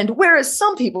 And whereas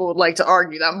some people would like to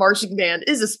argue that marching band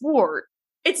is a sport,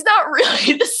 it's not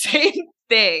really the same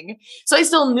thing. So I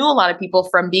still knew a lot of people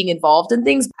from being involved in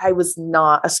things. I was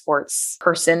not a sports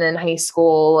person in high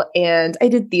school, and I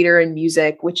did theater and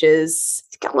music, which is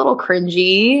a little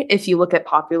cringy if you look at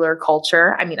popular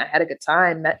culture. I mean, I had a good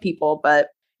time, met people, but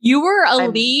you were a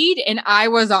lead and I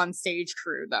was on stage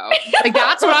crew though. Like,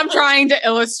 that's what I'm trying to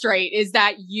illustrate, is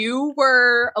that you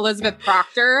were Elizabeth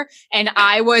Proctor and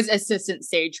I was assistant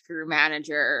stage crew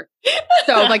manager.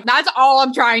 So like, that's all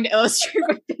I'm trying to illustrate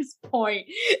at this point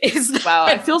is that wow,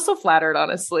 I feel so flattered,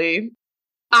 honestly.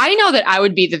 I know that I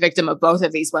would be the victim of both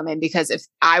of these women, because if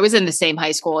I was in the same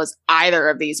high school as either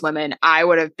of these women, I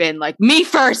would have been like, me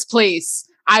first, please.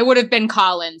 I would have been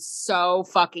Colin so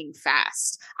fucking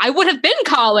fast. I would have been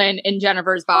Colin in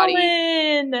Jennifer's body.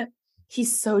 Colin!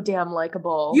 He's so damn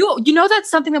likable. You know, that's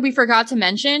something that we forgot to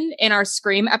mention in our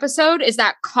Scream episode, is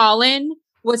that Colin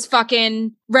was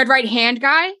fucking Red Right Hand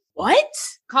guy. What?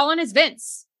 Colin is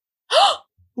Vince.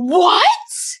 What?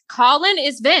 Colin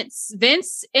is Vince.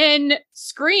 Vince in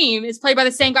Scream is played by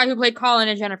the same guy who played Colin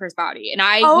in Jennifer's body. And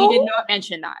we did not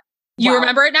mention that. You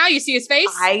remember it now? You see his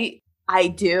face? I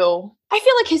do. I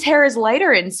feel like his hair is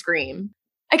lighter in Scream.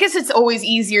 I guess it's always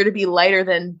easier to be lighter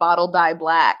than bottle dye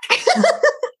black.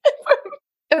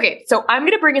 Okay, so I'm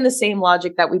going to bring in the same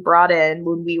logic that we brought in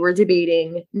when we were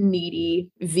debating Needy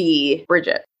v.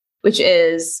 Bridget, which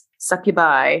is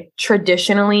succubi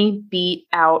traditionally beat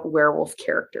out werewolf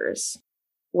characters.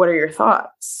 What are your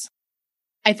thoughts?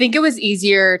 I think it was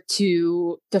easier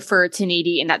to defer to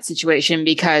Needy in that situation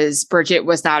because Bridget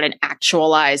was not an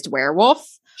actualized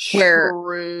werewolf.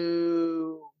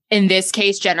 True. In this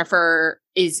case, Jennifer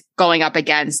is going up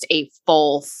against a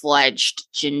full-fledged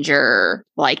ginger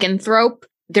lycanthrope.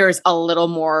 There's a little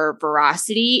more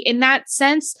veracity in that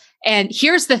sense. And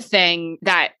here's the thing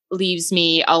that leaves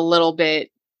me a little bit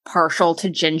partial to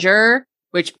Ginger,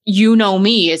 which you know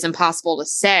me is impossible to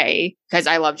say because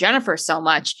I love Jennifer so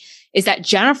much, is that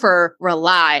Jennifer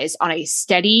relies on a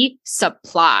steady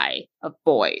supply of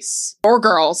boys or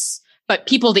girls, but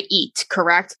people to eat,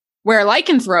 correct? Where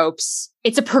lycanthropes,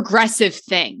 it's a progressive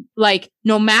thing. Like,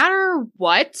 no matter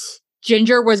what,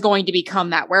 Ginger was going to become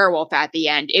that werewolf at the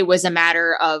end. It was a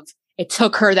matter of, it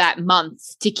took her that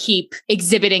month to keep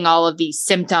exhibiting all of these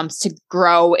symptoms to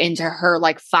grow into her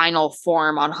like final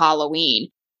form on Halloween.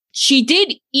 She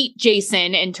did eat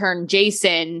Jason and turn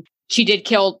Jason. She did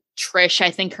kill Trish,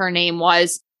 I think her name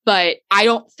was, but I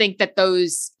don't think that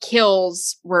those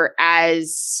kills were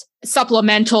as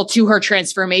supplemental to her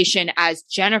transformation as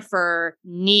Jennifer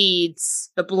needs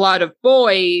the blood of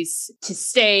boys to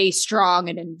stay strong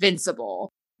and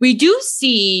invincible. We do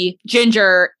see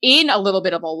Ginger in a little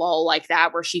bit of a lull like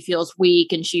that, where she feels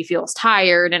weak and she feels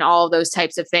tired and all of those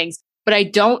types of things. But I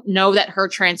don't know that her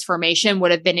transformation would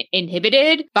have been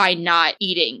inhibited by not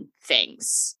eating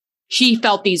things. She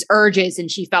felt these urges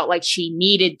and she felt like she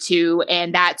needed to,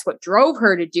 and that's what drove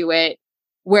her to do it.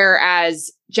 Whereas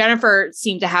Jennifer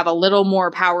seemed to have a little more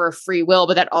power of free will,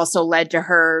 but that also led to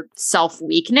her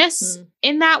self-weakness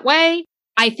in that way.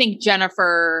 I think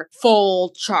Jennifer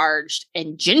full charged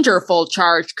and Ginger full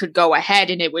charged could go ahead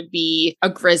and it would be a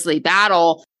grisly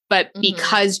battle. But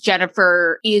because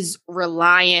Jennifer is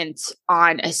reliant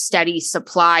on a steady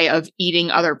supply of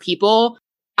eating other people,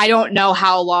 I don't know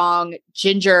how long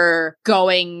Ginger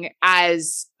going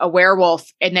as a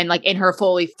werewolf and then like in her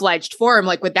fully fledged form,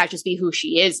 like would that just be who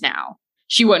she is now?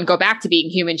 She wouldn't go back to being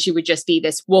human. She would just be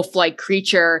this wolf-like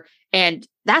creature. And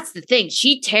that's the thing.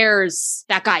 She tears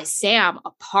that guy Sam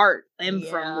apart limb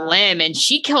from limb, and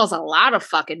she kills a lot of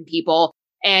fucking people.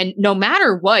 And no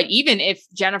matter what, even if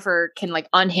Jennifer can like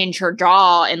unhinge her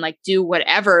jaw and like do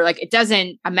whatever, like it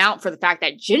doesn't amount for the fact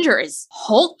that Ginger is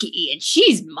hulky and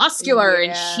she's muscular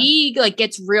and she like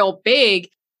gets real big.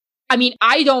 I mean,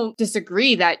 I don't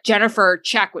disagree that Jennifer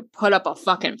Check would put up a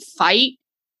fucking fight.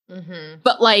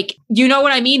 But like, you know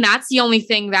what I mean? That's the only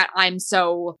thing that I'm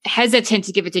so hesitant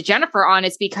to give it to Jennifer on,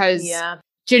 is because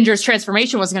Ginger's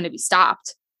transformation was going to be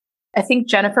stopped. I think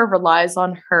Jennifer relies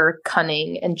on her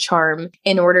cunning and charm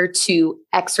in order to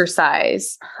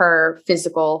exercise her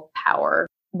physical power.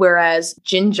 Whereas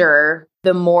Ginger,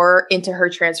 the more into her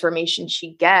transformation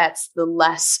she gets, the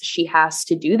less she has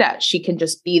to do that. She can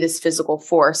just be this physical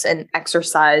force and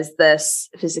exercise this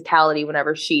physicality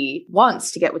whenever she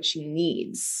wants to get what she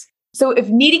needs. So if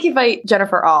Needy can fight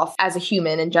Jennifer off as a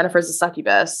human and Jennifer's a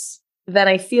succubus, then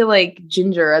I feel like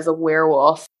Ginger as a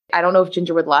werewolf, I don't know if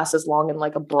Ginger would last as long in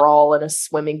like a brawl in a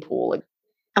swimming pool.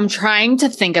 I'm trying to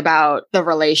think about the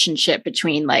relationship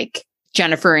between like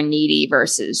Jennifer and Needy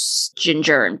versus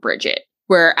Ginger and Bridget,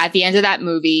 where at the end of that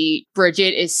movie,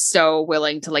 Bridget is so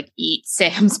willing to like eat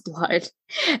Sam's blood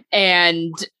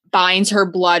and binds her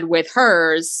blood with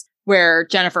hers, where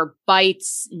Jennifer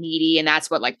bites Needy, and that's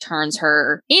what like turns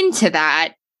her into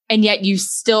that. And yet you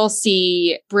still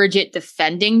see Bridget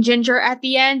defending Ginger at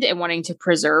the end and wanting to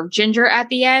preserve Ginger at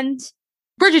the end.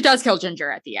 Bridget does kill Ginger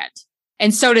at the end.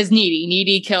 And so does Needy.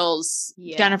 Needy kills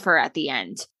Jennifer at the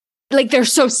end. Like, they're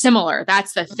so similar.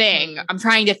 That's the thing. I'm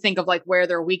trying to think of like where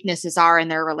their weaknesses are in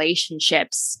their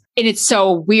relationships. And it's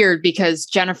so weird because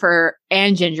Jennifer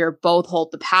and Ginger both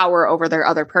hold the power over their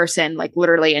other person, like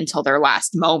literally until their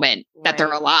last moment that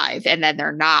they're alive, and then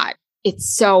they're not.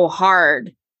 It's so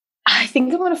hard. I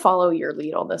think I'm going to follow your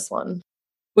lead on this one.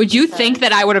 Would you think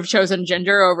that I would have chosen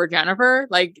Ginger over Jennifer?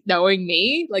 Like, knowing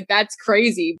me? Like, that's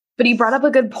crazy. But he brought up a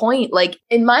good point. Like,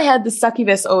 in my head, the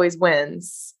succubus always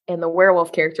wins and the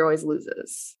werewolf character always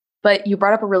loses. But you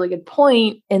brought up a really good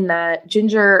point in that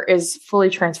Ginger is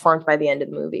fully transformed by the end of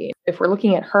the movie. If we're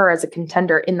looking at her as a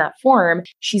contender in that form,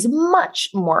 she's much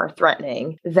more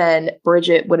threatening than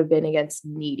Bridget would have been against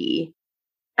Needy.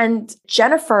 And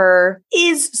Jennifer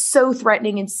is so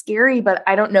threatening and scary, but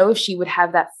I don't know if she would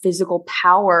have that physical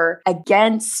power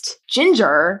against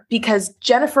Ginger, because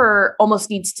Jennifer almost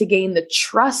needs to gain the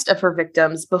trust of her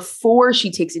victims before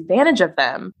she takes advantage of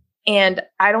them. And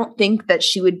I don't think that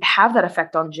she would have that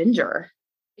effect on Ginger.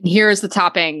 And here's the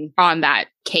topping on that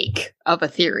cake of a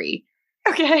theory.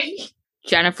 Okay.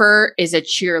 Jennifer is a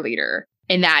cheerleader,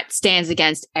 and that stands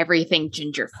against everything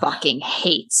Ginger fucking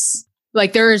hates.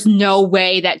 Like, there is no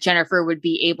way that Jennifer would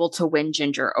be able to win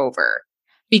Ginger over,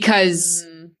 because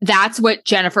that's what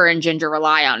Jennifer and Ginger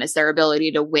rely on, is their ability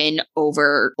to win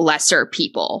over lesser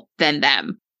people than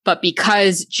them. But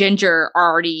because Ginger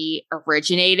already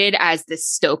originated as this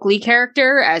Stokely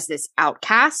character, as this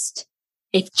outcast,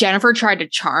 if Jennifer tried to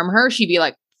charm her, she'd be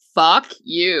like, fuck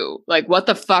you. Like, what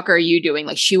the fuck are you doing?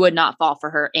 Like, she would not fall for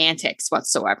her antics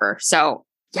whatsoever. So,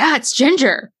 yeah, it's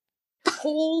Ginger.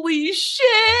 Holy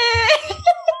shit!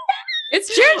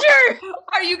 It's Ginger!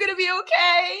 Are you gonna be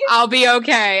okay? I'll be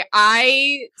okay.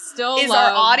 I still Is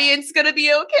our audience gonna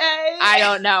be okay? I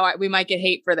don't know. We might get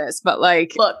hate for this, but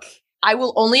like... Look, I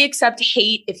will only accept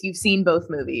hate if you've seen both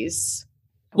movies.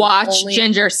 Watch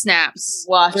Ginger Snaps.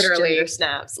 Watch Ginger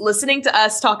Snaps. Listening to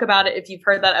us talk about it, if you've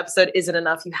heard that episode, isn't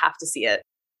enough. You have to see it.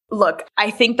 Look,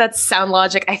 I think that's sound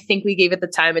logic. I think we gave it the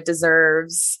time it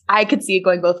deserves. I could see it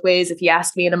going both ways. If you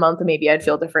asked me in a month, maybe I'd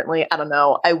feel differently. I don't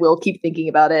know. I will keep thinking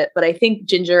about it. But I think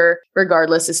Ginger,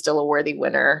 regardless, is still a worthy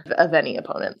winner of any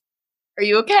opponent. Are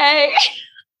you okay?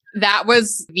 That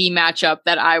was the matchup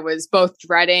that I was both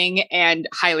dreading and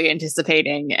highly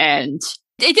anticipating. And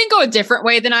it didn't go a different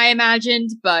way than I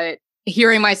imagined, but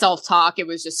hearing myself talk, it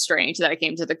was just strange that I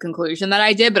came to the conclusion that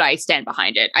I did, but I stand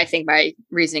behind it. I think my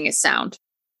reasoning is sound.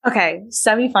 Okay,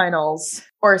 semifinals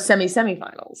or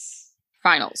semi-semifinals.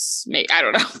 Finals, maybe. I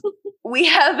don't know. We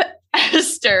have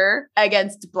Esther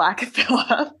against Black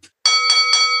Phillip.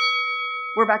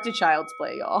 We're back to Child's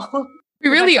Play, y'all.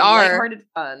 We really are. Lighthearted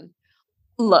fun.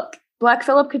 Look, Black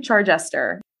Phillip could charge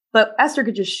Esther, but Esther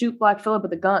could just shoot Black Phillip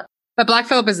with a gun. But Black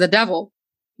Phillip is the devil.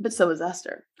 But so is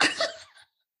Esther.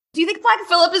 Do you think Black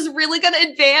Phillip is really going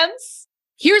to advance?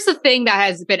 Here's the thing that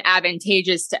has been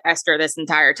advantageous to Esther this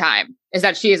entire time is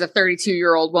that she is a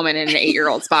 32-year-old woman in an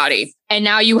 8-year-old's body. And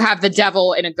now you have the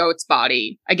devil in a goat's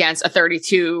body against a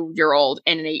 32-year-old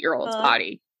in an 8-year-old's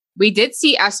body. We did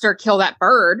see Esther kill that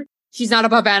bird. She's not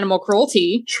above animal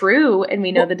cruelty. True. And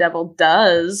we know the devil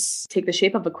does take the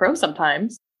shape of a crow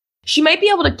sometimes. She might be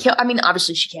able to kill, I mean,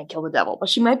 obviously she can't kill the devil, but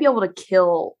she might be able to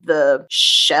kill the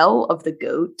shell of the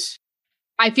goat.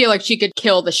 I feel like she could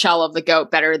kill the shell of the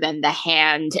goat better than the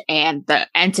hand and the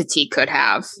entity could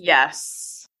have.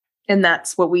 Yes. And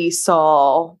that's what we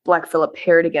saw Black Phillip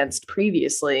paired against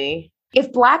previously.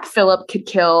 If Black Phillip could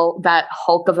kill that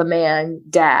Hulk of a man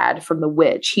dad from the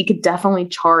witch, he could definitely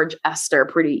charge Esther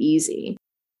pretty easy.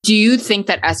 Do you think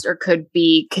that Esther could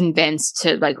be convinced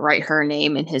to like write her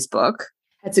name in his book?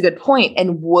 That's a good point.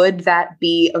 And would that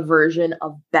be a version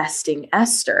of besting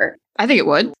Esther? I think it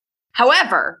would.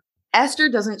 However, Esther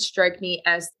doesn't strike me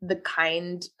as the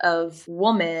kind of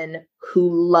woman who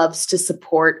loves to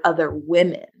support other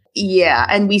women. Yeah,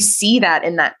 and we see that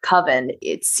in that coven.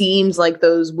 It seems like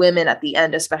those women at the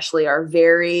end especially are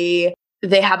they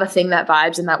have a thing that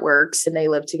vibes and that works, and they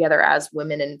live together as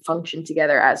women and function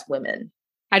together as women.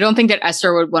 I don't think that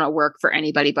Esther would want to work for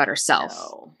anybody but herself.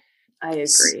 No, I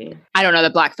agree. I don't know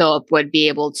that Black Phillip would be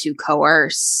able to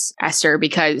coerce Esther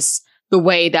because the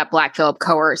way that Black Phillip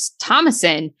coerced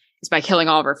Thomasin is by killing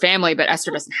all of her family, but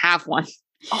Esther doesn't have one.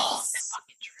 Oh, that's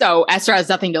fucking true. So Esther has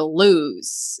nothing to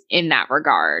lose in that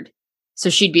regard.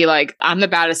 So she'd be like, I'm the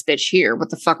baddest bitch here.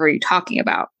 What the fuck are you talking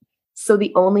about? So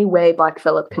the only way Black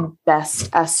Phillip could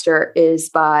best Esther is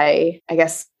by, I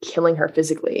guess, killing her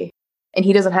physically. And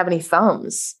he doesn't have any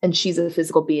thumbs. And she's a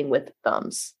physical being with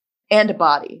thumbs and a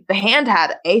body. The hand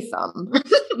had a thumb.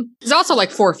 He's also like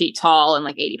 4 feet tall and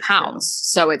like 80 pounds.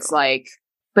 So it's like...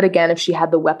 But again, if she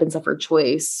had the weapons of her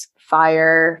choice,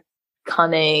 fire,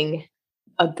 cunning,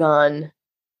 a gun.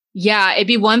 Yeah, it'd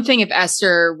be one thing if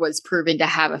Esther was proven to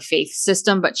have a faith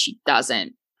system, but she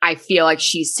doesn't. I feel like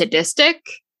she's sadistic.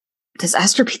 Does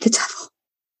Esther beat the devil?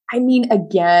 I mean,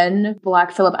 again,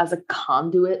 Black Phillip as a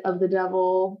conduit of the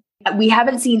devil. We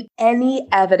haven't seen any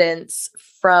evidence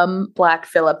from Black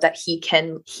Phillip that he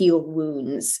can heal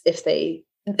wounds if they...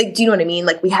 Like, do you know what I mean?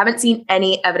 Like, we haven't seen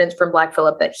any evidence from Black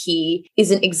Phillip that he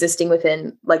isn't existing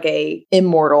within like a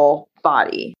immortal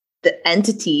body. The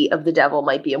entity of the devil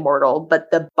might be immortal,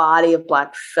 but the body of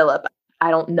Black Phillip,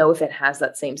 I don't know if it has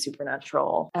that same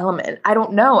supernatural element. I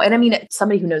don't know. And I mean,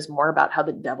 somebody who knows more about how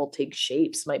the devil takes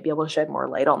shapes might be able to shed more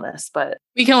light on this, but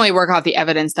we can only work off the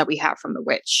evidence that we have from the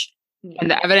witch.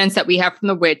 And the evidence that we have from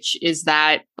the witch is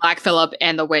that Black Phillip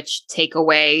and the witch take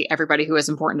away everybody who is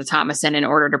important to Thomasin in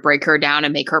order to break her down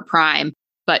and make her prime.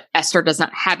 But Esther does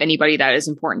not have anybody that is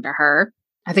important to her.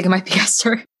 I think it might be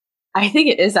Esther. I think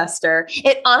it is Esther.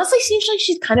 It honestly seems like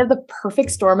she's kind of the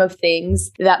perfect storm of things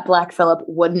that Black Phillip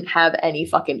wouldn't have any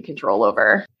fucking control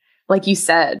over. Like you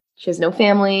said, she has no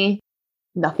family,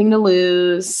 nothing to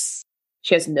lose.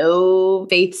 She has no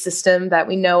faith system that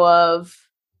we know of.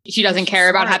 She doesn't care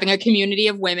about having a community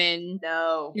of women.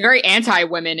 No. Very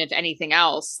anti-women, if anything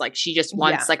else. Like, she just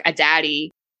wants, like, a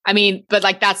daddy. I mean, but,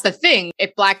 like, that's the thing.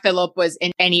 If Black Phillip was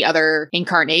in any other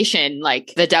incarnation,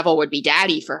 like, the devil would be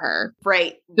daddy for her.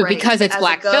 Right. But because it's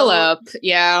Black Phillip,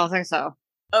 yeah, I don't think so.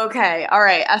 Okay. All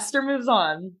right. Esther moves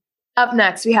on. Up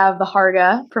next, we have the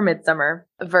Harga from Midsummer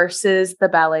versus the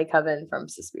Ballet Coven from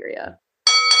Suspiria.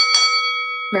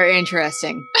 Very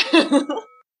interesting.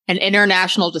 An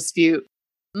international dispute.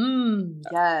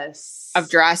 Yes. Of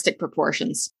drastic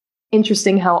proportions.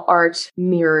 Interesting how art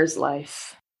mirrors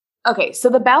life. Okay, so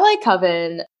the Ballet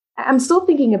Coven, I'm still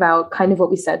thinking about kind of what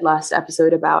we said last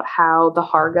episode about how the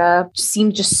Harga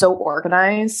seemed just so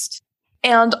organized.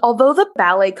 And although the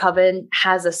Ballet Coven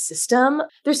has a system,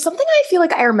 there's something I feel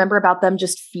like I remember about them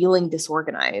just feeling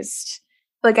disorganized.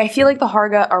 Like, I feel like the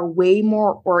Harga are way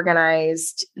more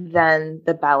organized than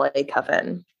the Ballet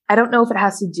Coven. I don't know if it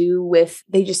has to do with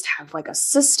they just have like a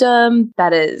system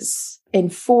that is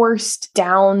enforced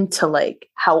down to like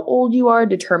how old you are,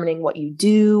 determining what you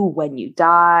do when you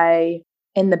die.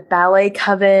 And the Ballet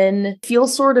Coven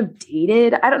feels sort of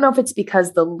dated. I don't know if it's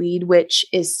because the lead witch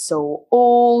is so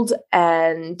old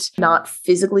and not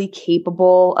physically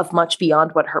capable of much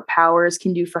beyond what her powers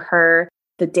can do for her.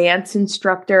 The dance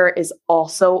instructor is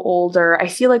also older. I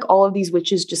feel like all of these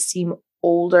witches just seem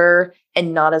older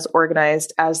and not as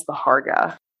organized as the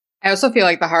Harga. I also feel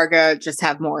like the Harga just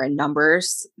have more in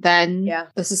numbers than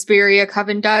the Suspiria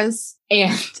Coven does.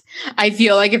 And I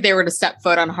feel like if they were to step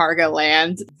foot on Harga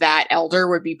land, that elder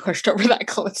would be pushed over that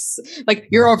cliffs. Like,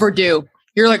 you're overdue.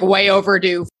 You're like way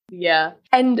overdue. Yeah.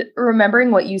 And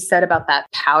remembering what you said about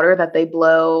that powder that they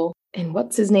blow in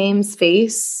what's his name's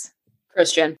face?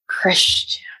 Christian.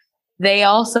 They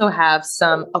also have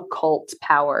some occult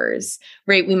powers,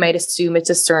 right? We might assume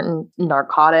it's a certain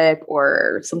narcotic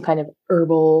or some kind of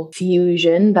herbal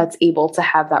fusion that's able to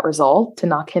have that result to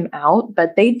knock him out.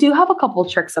 But they do have a couple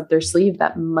tricks up their sleeve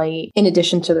that might, in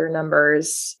addition to their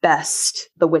numbers,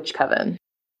 best the Witch Coven.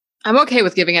 I'm okay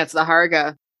with giving it to the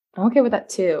Harga. I'm okay with that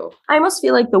too. I almost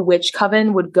feel like the Witch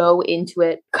Coven would go into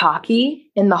it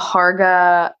cocky, and the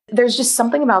Harga, there's just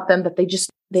something about them that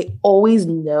they always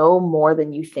know more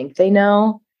than you think they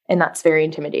know. And that's very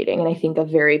intimidating. And I think a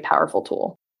very powerful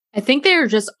tool. I think they're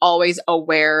just always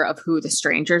aware of who the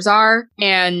strangers are.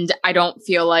 And I don't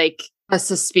feel like a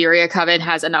Suspiria Coven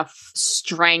has enough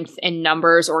strength in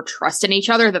numbers or trust in each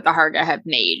other that the Harga have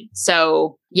made.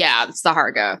 So yeah, it's the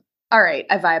Harga. All right,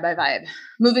 I vibe.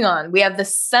 Moving on. We have the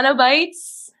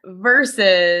Cenobites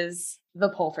versus the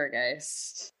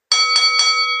Poltergeist.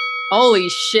 Holy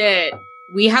shit.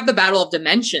 We have the Battle of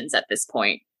Dimensions at this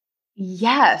point.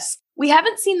 Yes. We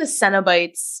haven't seen the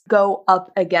Cenobites go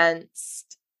up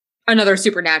against another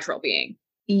supernatural being.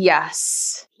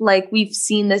 Yes. Like we've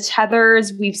seen the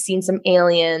Tethers, we've seen some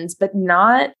aliens, but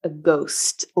not a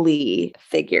ghostly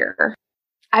figure.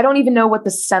 I don't even know what the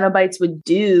Cenobites would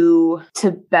do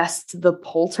to best the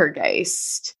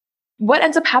Poltergeist. What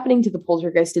ends up happening to the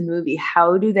Poltergeist in the movie?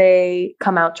 How do they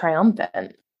come out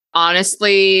triumphant?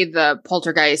 Honestly, the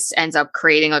Poltergeist ends up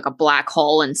creating like a black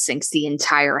hole and sinks the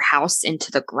entire house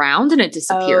into the ground and it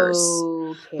disappears.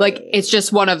 Okay. Like it's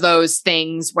just one of those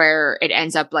things where it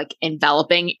ends up like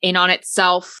enveloping in on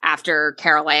itself after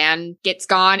Carol Ann gets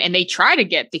gone, and they try to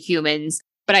get the humans.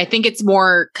 But I think it's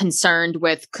more concerned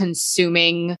with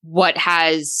consuming what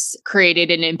has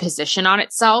created an imposition on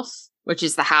itself, which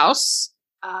is the house.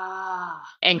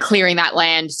 And clearing that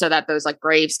land so that those like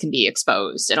graves can be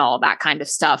exposed and all that kind of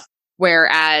stuff.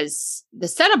 Whereas the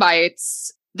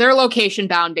Cenobites, they're location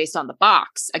bound based on the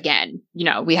box. Again, you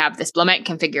know, we have this lament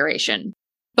configuration.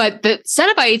 But the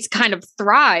Cenobites kind of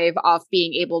thrive off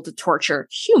being able to torture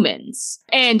humans.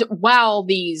 And while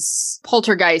these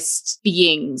poltergeist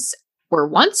beings were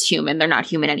once human, they're not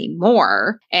human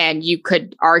anymore. And you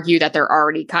could argue that they're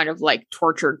already kind of like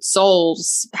tortured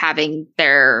souls, having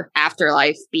their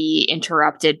afterlife be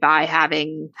interrupted by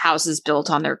having houses built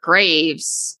on their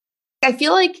graves. I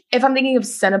feel like if I'm thinking of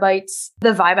Cenobites,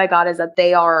 the vibe I got is that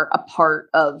they are a part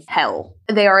of hell.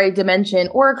 They are a dimension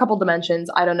or a couple dimensions,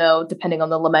 I don't know, depending on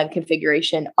the lament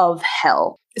configuration of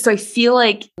hell. So I feel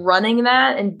like running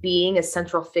that and being a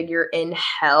central figure in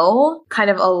hell kind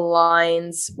of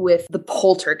aligns with the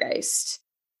Poltergeist.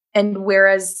 And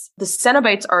whereas the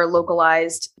Cenobites are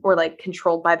localized or like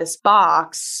controlled by this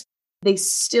box, they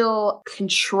still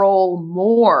control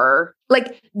more.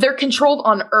 Like they're controlled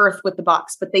on Earth with the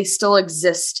box, but they still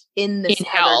exist in this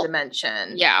other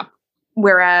dimension. Yeah.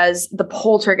 Whereas the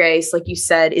Poltergeist, like you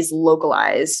said, is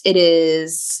localized. It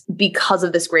is because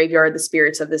of this graveyard, the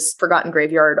spirits of this forgotten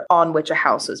graveyard on which a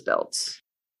house was built.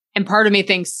 And part of me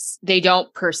thinks they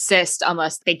don't persist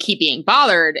unless they keep being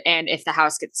bothered. And if the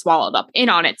house gets swallowed up in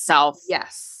on itself.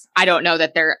 Yes. I don't know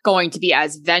that they're going to be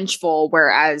as vengeful,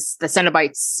 whereas the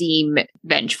Cenobites seem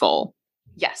vengeful.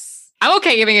 Yes. I'm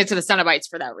okay giving it to the Cenobites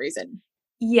for that reason.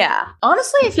 Yeah.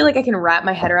 Honestly, I feel like I can wrap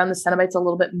my head around the Cenobites a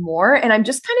little bit more, and I'm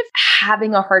just kind of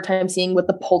having a hard time seeing what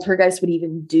the Poltergeist would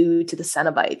even do to the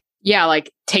Cenobite. Yeah,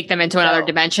 like take them into another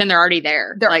dimension. They're already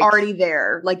there. They're already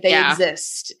there. Like they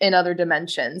exist in other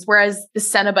dimensions. Whereas the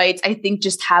Cenobites, I think,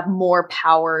 just have more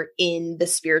power in the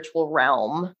spiritual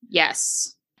realm.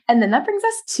 Yes. And then that brings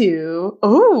us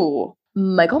to,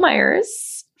 Michael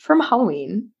Myers from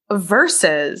Halloween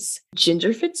versus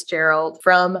Ginger Fitzgerald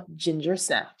from Ginger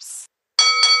Snaps.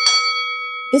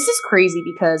 This is crazy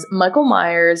because Michael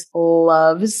Myers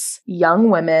loves young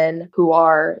women who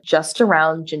are just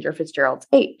around Ginger Fitzgerald's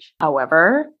age.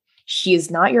 However, she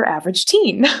is not your average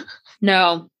teen.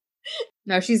 No,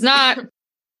 she's not.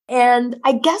 And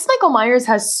I guess Michael Myers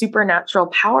has supernatural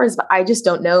powers, but I just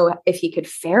don't know if he could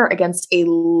fare against a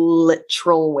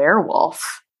literal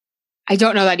werewolf. I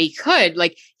don't know that he could.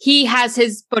 Like, he has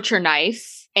his butcher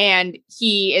knife, and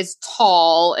he is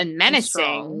tall and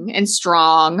menacing and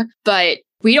strong, but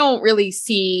we don't really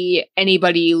see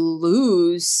anybody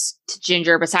lose to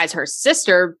Ginger besides her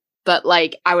sister. But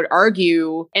like, I would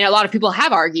argue, and a lot of people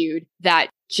have argued, that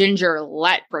Ginger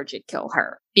let Bridget kill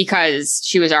her because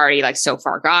she was already like so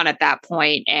far gone at that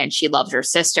point, and she loved her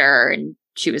sister, and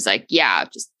she was like, yeah,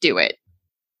 just do it.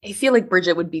 I feel like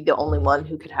Bridget would be the only one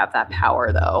who could have that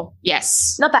power, though.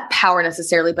 Yes. Not that power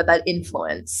necessarily, but that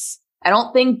influence. I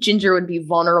don't think Ginger would be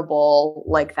vulnerable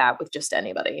like that with just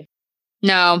anybody.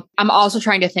 No, I'm also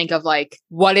trying to think of like,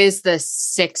 what is the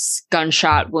 6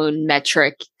 gunshot wound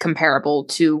metric comparable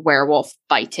to werewolf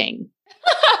biting?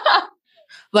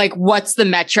 Like, what's the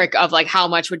metric of like, how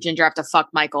much would Ginger have to fuck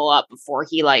Michael up before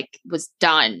he like was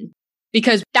done?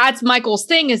 Because that's Michael's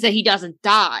thing, is that he doesn't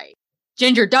die.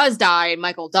 Ginger does die and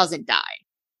Michael doesn't die.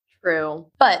 True.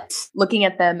 But looking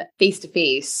at them face to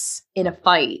face in a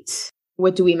fight,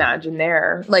 what do we imagine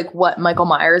there? Like what, Michael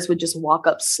Myers would just walk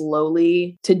up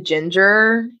slowly to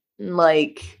Ginger and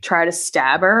like try to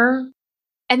stab her?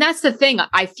 And that's the thing.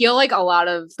 I feel like a lot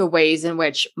of the ways in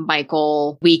which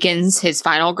Michael weakens his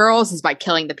final girls is by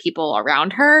killing the people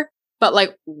around her. But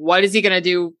like, what is he going to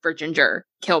do for Ginger?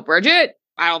 Kill Bridget?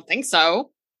 I don't think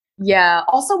so. Yeah.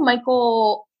 Also,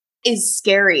 Michael is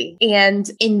scary and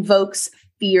invokes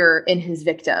fear in his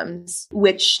victims,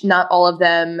 which not all of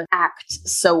them act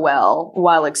so well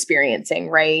while experiencing,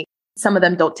 right? Some of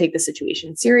them don't take the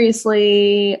situation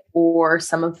seriously, or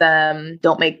some of them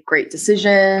don't make great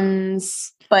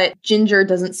decisions. But Ginger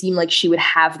doesn't seem like she would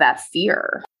have that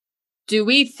fear. Do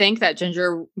we think that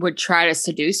Ginger would try to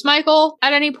seduce Michael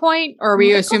at any point? Or are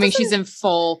we assuming she's in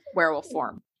full werewolf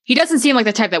form? He doesn't seem like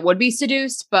the type that would be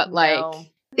seduced, but like... No.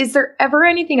 Is there ever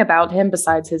anything about him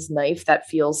besides his knife that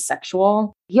feels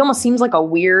sexual? He almost seems like a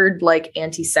weird, like,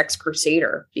 anti-sex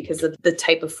crusader because of the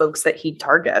type of folks that he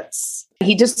targets.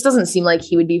 He just doesn't seem like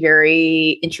he would be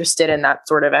very interested in that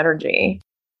sort of energy.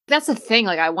 That's the thing.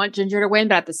 Like, I want Ginger to win,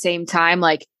 but at the same time,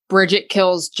 like, Bridget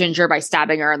kills Ginger by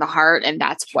stabbing her in the heart, and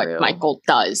that's what Michael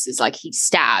does, is like he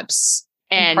stabs.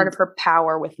 And part of her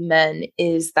power with men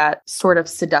is that sort of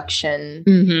seduction,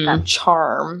 that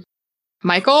charm.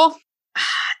 Michael?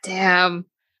 Damn.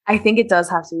 I think it does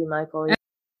have to be Michael.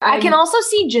 I can also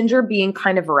see Ginger being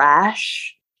kind of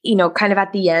rash. You know, kind of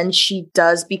at the end, she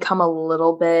does become a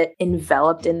little bit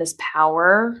enveloped in this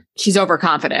power. She's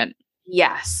overconfident.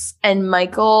 Yes. And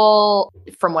Michael,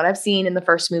 from what I've seen in the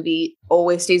first movie,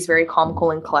 always stays very calm, cool,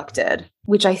 and collected,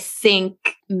 which I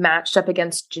think matched up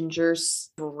against Ginger's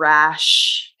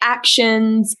rash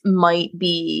actions might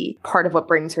be part of what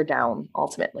brings her down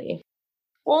ultimately.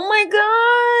 Oh my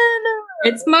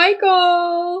God. It's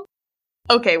Michael.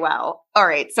 Okay, wow. All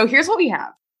right. So here's what we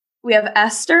have. We have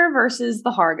Esther versus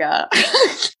the Harga.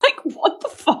 Like, what the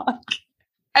fuck?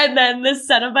 And then the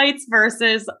Cenobites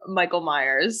versus Michael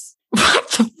Myers. What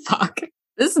the fuck?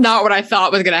 This is not what I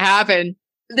thought was going to happen.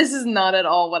 This is not at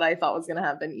all what I thought was going to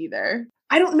happen either.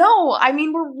 I don't know. I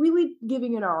mean, we're really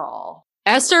giving it our all.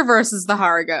 Esther versus the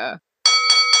Harga.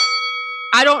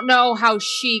 I don't know how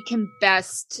she can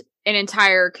best an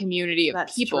entire community of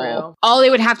people. True. All they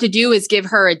would have to do is give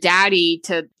her a daddy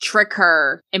to trick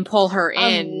her and pull her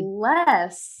in.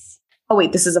 Unless... Oh,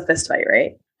 wait, this is a fist fight,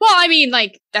 right? Well, I mean,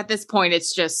 like, at this point,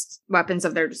 it's just weapons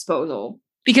of their disposal.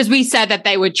 Because we said that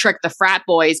they would trick the frat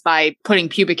boys by putting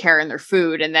pubic hair in their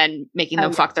food and then making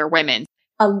them fuck their women.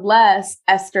 Unless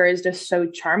Esther is just so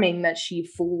charming that she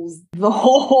fools the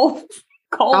whole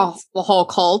cult. Oh, the whole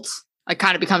cult. Like,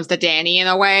 kind of becomes the Dani in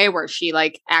a way where she,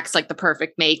 like, acts like the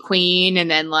perfect May Queen and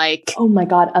then, like... Oh my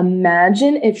God,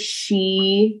 imagine if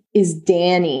she is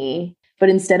Dani, but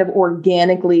instead of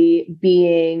organically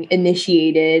being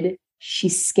initiated, she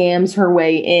scams her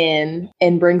way in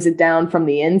and brings it down from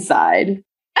the inside.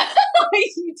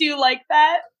 You do like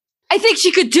that? I think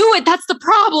she could do it. That's the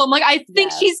problem. Like, I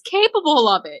think she's capable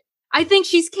of it. I think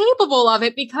she's capable of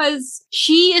it because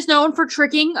she is known for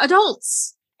tricking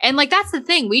adults. And like, that's the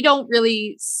thing. We don't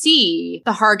really see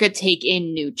the Harga take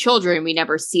in new children. We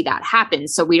never see that happen.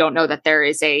 So we don't know that there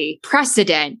is a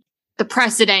precedent. The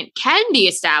precedent can be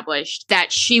established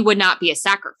that she would not be a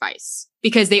sacrifice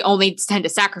because they only tend to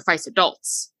sacrifice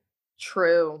adults.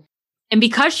 True. And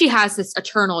because she has this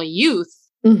eternal youth,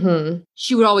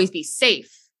 she would always be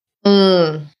safe.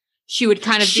 She would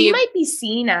kind of be... She might be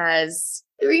seen as...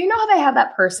 You know how they have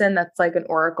that person that's like an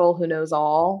oracle who knows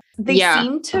all? They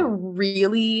seem to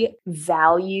really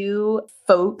value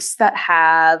folks that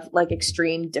have like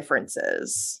extreme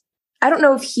differences. I don't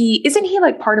know if isn't he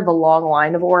like part of a long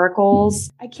line of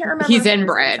oracles? I can't remember. He's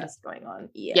inbred. Going on.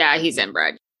 Yeah, he's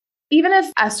inbred. Even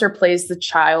if Esther plays the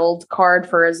child card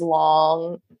for as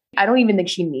long, I don't even think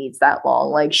she needs that long.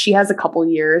 Like, she has a couple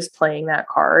years playing that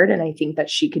card, and I think that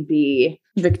she could be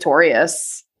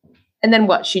victorious. And then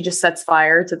what? She just sets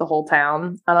fire to the whole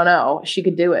town? I don't know. She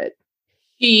could do it.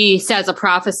 She says a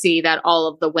prophecy that all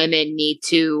of the women need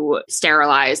to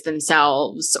sterilize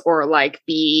themselves or like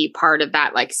be part of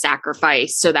that like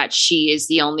sacrifice so that she is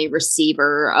the only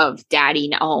receiver of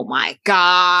daddy. Oh my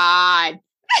God.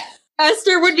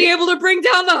 Esther would be able to bring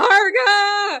down the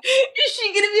Harga. Is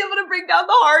she going to be able to bring down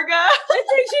the Harga? I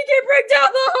think she can bring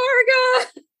down the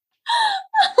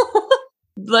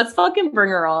Harga. Let's fucking bring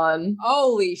her on.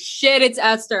 Holy shit, it's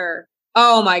Esther.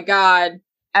 Oh my God.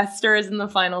 Esther is in the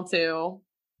final 2.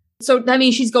 So that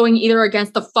means she's going either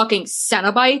against the fucking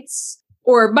Cenobites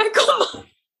or Michael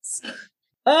Myers.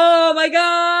 Oh my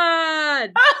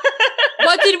God.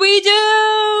 What did we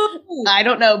do? I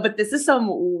don't know, but this is some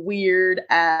weird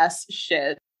ass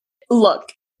shit.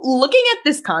 Look, looking at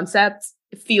this concept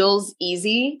feels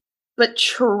easy, but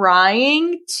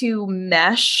trying to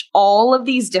mesh all of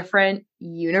these different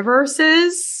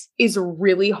universes is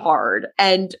really hard.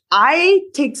 And I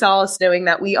take solace knowing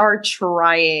that we are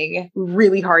trying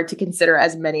really hard to consider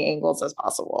as many angles as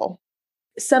possible.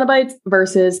 Cenobites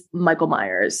versus Michael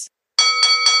Myers.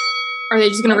 Are they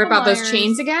just going to rip out those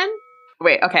chains again?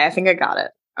 Wait, okay, I think I got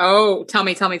it. Oh, tell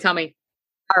me.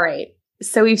 All right.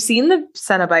 So we've seen the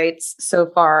Cenobites so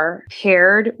far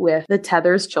paired with the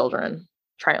Tethers children,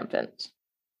 Triumphant.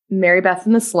 Mary Beth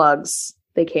and the Slugs,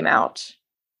 they came out.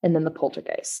 And then the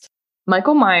Poltergeist.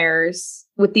 Michael Myers,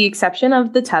 with the exception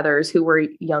of the Tethers, who were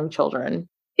young children,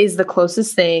 is the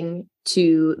closest thing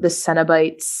to the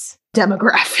Cenobites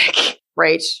demographic,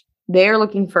 right? They are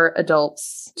looking for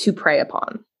adults to prey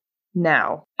upon.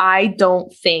 Now, I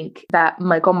don't think that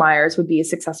Michael Myers would be a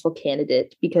successful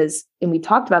candidate because, and we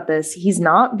talked about this, he's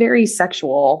not very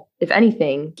sexual. If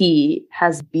anything, he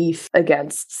has beef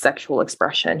against sexual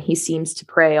expression. He seems to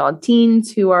prey on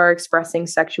teens who are expressing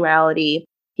sexuality.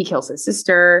 He kills his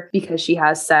sister because she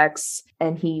has sex,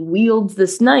 and he wields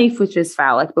this knife, which is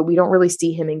phallic, but we don't really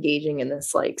see him engaging in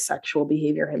this like sexual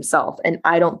behavior himself. And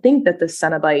I don't think that the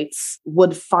Cenobites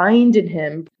would find in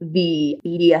him the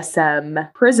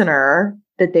BDSM prisoner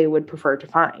that they would prefer to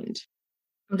find.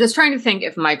 I'm just trying to think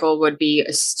if Michael would be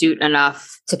astute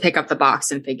enough to pick up the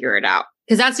box and figure it out.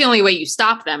 Because that's the only way you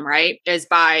stop them, right? Is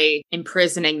by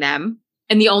imprisoning them.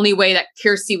 And the only way that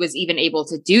Kirsty was even able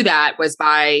to do that was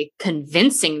by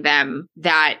convincing them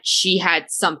that she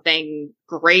had something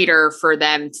greater for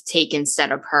them to take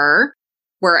instead of her.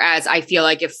 Whereas I feel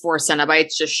like if 4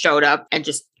 Cenobites just showed up and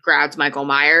just grabbed Michael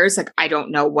Myers, like I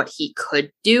don't know what he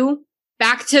could do.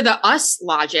 Back to the Us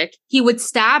logic, he would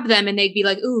stab them and they'd be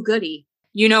like, ooh, goody.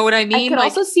 You know what I mean? I could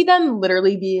also see them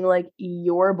literally being like,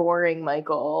 you're boring,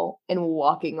 Michael, and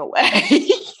walking away.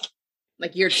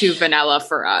 Like, you're too vanilla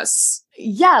for us.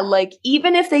 Yeah, like,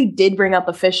 even if they did bring out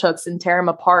the fish hooks and tear him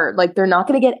apart, like, they're not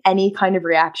going to get any kind of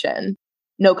reaction.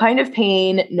 No kind of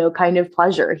pain, no kind of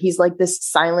pleasure. He's like this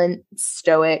silent,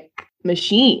 stoic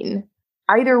machine.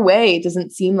 Either way, it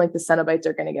doesn't seem like the Cenobites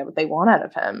are going to get what they want out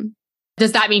of him.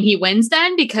 Does that mean he wins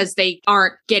then? Because they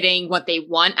aren't getting what they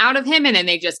want out of him and then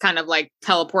they just kind of like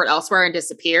teleport elsewhere and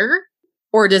disappear?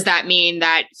 Or does that mean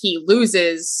that he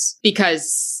loses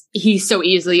because he's so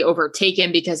easily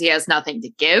overtaken because he has nothing to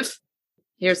give?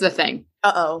 Here's the thing.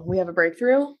 Uh-oh, we have a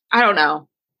breakthrough? I don't know.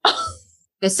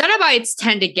 The Cenobites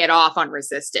tend to get off on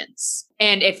resistance.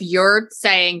 And if you're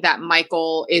saying that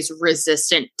Michael is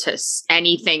resistant to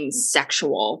anything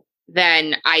sexual,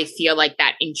 then I feel like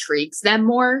that intrigues them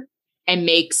more and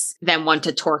makes them want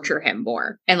to torture him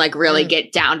more and like really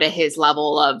get down to his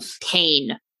level of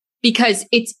pain. Because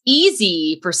it's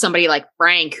easy for somebody like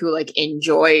Frank, who like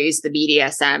enjoys the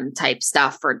BDSM type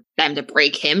stuff, for them to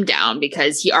break him down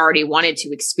because he already wanted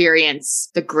to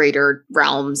experience the greater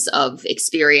realms of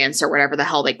experience or whatever the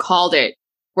hell they called it.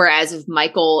 Whereas if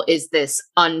Michael is this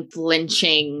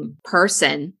unflinching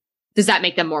person, does that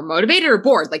make them more motivated or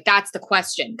bored? Like, that's the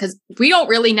question. Because we don't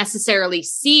really necessarily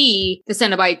see the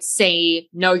Cenobites say,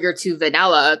 no, you're too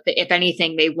vanilla. If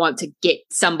anything, they want to get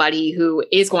somebody who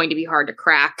is going to be hard to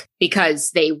crack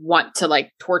because they want to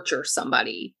like torture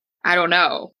somebody. I don't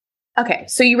know. Okay,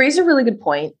 so you raised a really good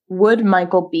point. Would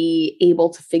Michael be able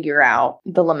to figure out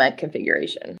the lament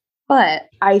configuration? But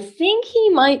I think he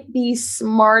might be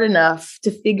smart enough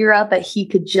to figure out that he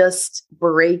could just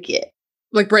break it.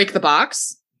 Like break the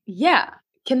box? Yeah.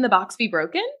 Can the box be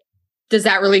broken? Does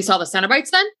that release all the Cenobites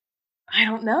then? I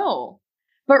don't know.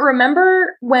 But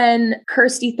remember when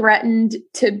Kirsty threatened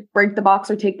to break the box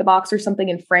or take the box or something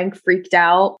and Frank freaked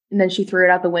out and then she threw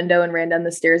it out the window and ran down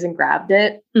the stairs and grabbed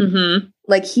it? Mm-hmm.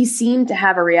 Like, he seemed to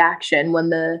have a reaction when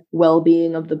the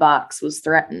well-being of the box was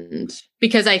threatened.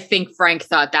 Because I think Frank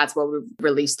thought that's what would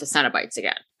release the Cenobites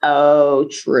again. Oh,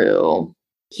 true.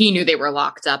 He knew they were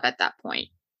locked up at that point.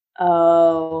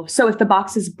 Oh, so if the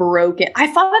box is broken, I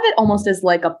thought of it almost as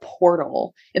like a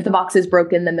portal. If the box is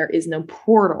broken, then there is no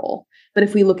portal. But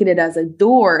if we look at it as a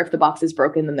door, if the box is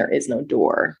broken, then there is no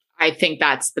door. I think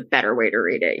that's the better way to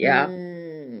read it. Yeah.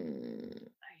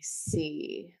 I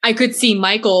see. I could see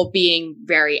Michael being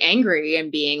very angry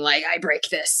and being like, I break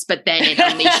this, but then it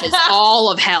unleashes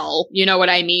all of hell. You know what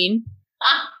I mean?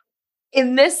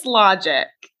 In this logic,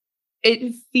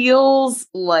 It feels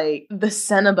like the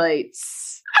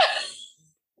Cenobites.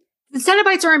 The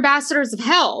Cenobites are ambassadors of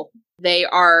hell. They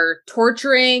are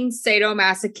torturing,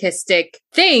 sadomasochistic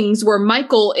things where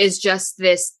Michael is just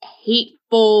this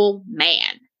hateful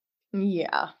man.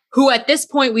 Yeah. Who at this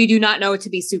point we do not know to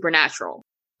be supernatural.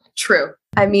 True.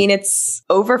 I mean, it's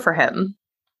over for him.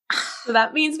 So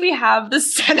that means we have the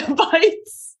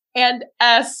Cenobites and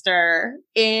Esther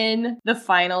in the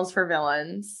finals for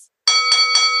villains.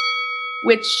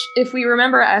 Which, if we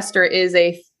remember, Esther is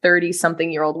a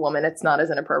 30-something-year-old woman. It's not as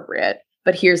inappropriate.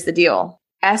 But here's the deal.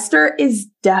 Esther is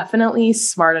definitely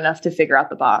smart enough to figure out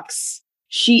the box.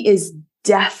 She is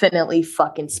definitely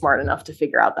fucking smart enough to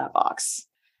figure out that box.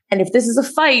 And if this is a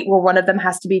fight where one of them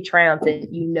has to be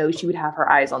triumphant, you know she would have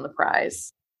her eyes on the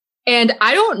prize. And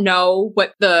I don't know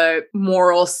what the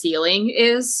moral ceiling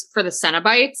is for the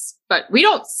Cenobites, but we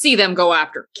don't see them go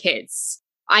after kids.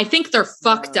 I think they're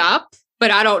fucked up, but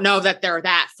I don't know that they're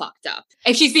that fucked up.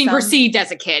 If she's being perceived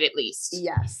as a kid, at least.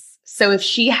 Yes. So if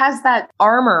she has that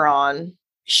armor on,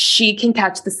 she can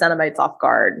catch the Cenobites off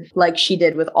guard, like she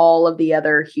did with all of the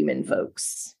other human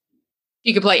folks.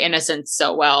 You could play innocent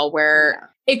so well,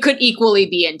 where it could equally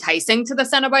be enticing to the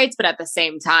Cenobites, but at the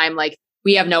same time, like,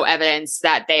 we have no evidence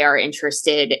that they are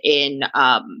interested in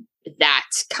that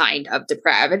kind of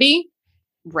depravity.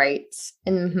 Right.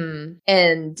 Mm-hmm.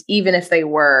 And even if they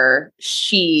were,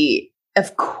 she,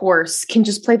 of course, can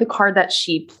just play the card that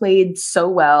she played so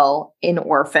well in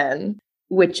Orphan,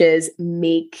 which is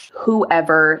make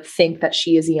whoever think that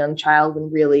she is a young child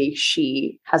when really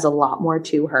she has a lot more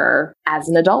to her as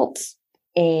an adult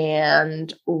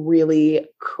and really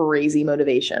crazy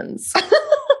motivations.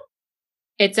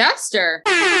 It's Esther.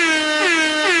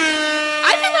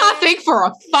 I did not think for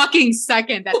a fucking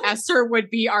second that Esther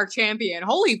would be our champion.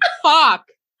 Holy fuck.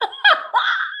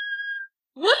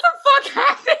 What the fuck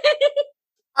happened?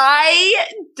 I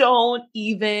don't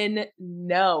even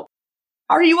know.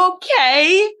 Are you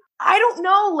okay? I don't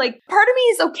know. Like, part of me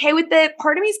is okay with it.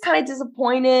 Part of me is kind of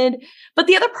disappointed. But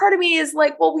the other part of me is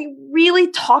like, well, we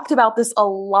really talked about this a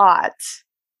lot.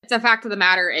 The fact of the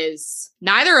matter is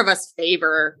neither of us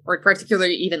favor or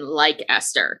particularly even like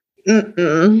Esther.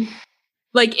 Mm-mm.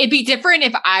 Like, it'd be different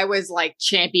if I was like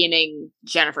championing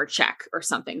Jennifer Check or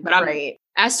something. But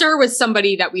Esther was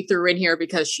somebody that we threw in here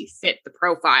because she fit the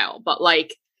profile. But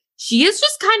like, she has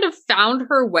just kind of found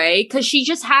her way because she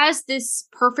just has this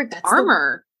perfect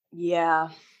armor. Yeah.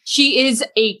 She is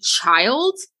a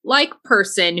childlike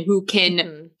person who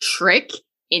can trick,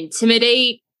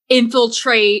 intimidate,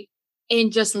 infiltrate,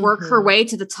 and just work her way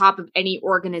to the top of any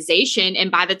organization.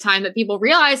 And by the time that people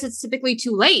realize, it's typically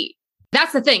too late.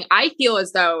 That's the thing. I feel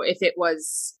as though if it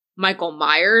was Michael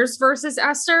Myers versus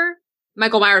Esther,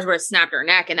 Michael Myers would have snapped her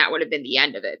neck and that would have been the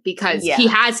end of it because he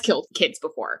has killed kids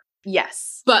before.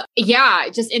 Yes. But yeah,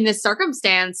 just in this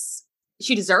circumstance,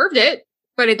 she deserved it,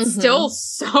 but it's still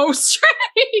so strange.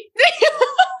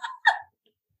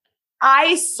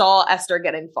 I saw Esther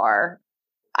getting far.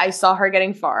 I saw her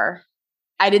getting far.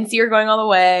 I didn't see her going all the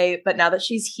way, but now that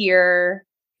she's here,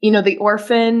 you know, The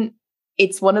Orphan,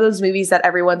 it's one of those movies that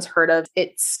everyone's heard of.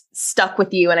 It's stuck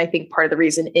with you. And I think part of the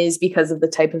reason is because of the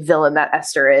type of villain that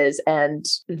Esther is and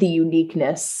the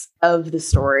uniqueness of the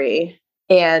story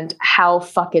and how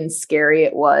fucking scary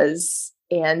it was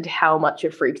and how much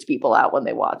it freaked people out when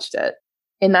they watched it.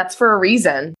 And that's for a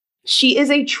reason. She is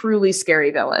a truly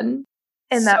scary villain.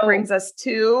 And that brings us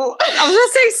to... I was going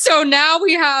to say, so now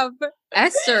we have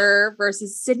Esther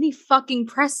versus Sidney fucking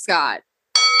Prescott.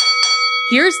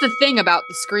 Here's the thing about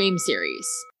the Scream series.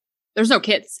 There's no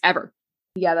kids, ever.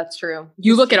 Yeah, that's true.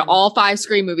 You look at all 5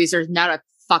 Scream movies, there's not a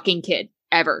fucking kid,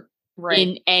 ever. Right.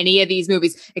 In any of these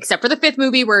movies. Except for the 5th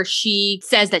movie where she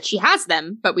says that she has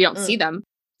them, but we don't see them.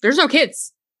 There's no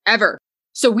kids, ever.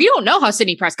 So we don't know how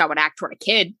Sidney Prescott would act toward a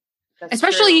kid. That's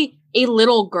especially a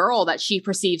little girl that she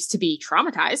perceives to be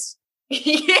traumatized.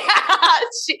 Yeah,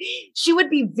 she would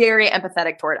be very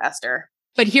empathetic toward Esther.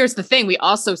 But here's the thing. We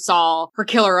also saw her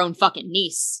kill her own fucking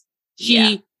niece.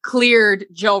 She cleared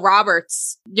Jill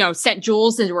Roberts, sent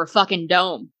Jules into her fucking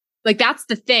dome. Like, that's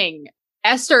the thing.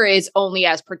 Esther is only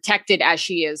as protected as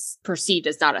she is perceived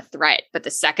as not a threat. But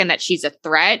the second that she's a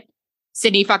threat,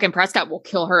 Sidney fucking Prescott will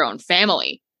kill her own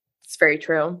family. It's very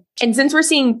true. And since we're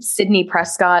seeing Sidney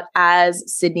Prescott as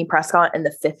Sidney Prescott in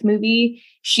the 5th movie,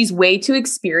 she's way too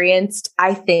experienced,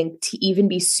 I think, to even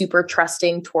be super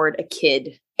trusting toward a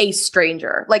kid, a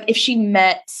stranger. Like, if she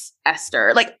met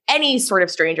Esther, like any sort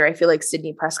of stranger, I feel like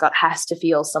Sidney Prescott has to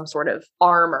feel some sort of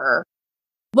armor.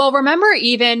 Well, remember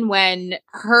even when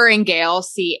her and Gail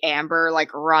see Amber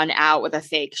like run out with a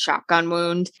fake shotgun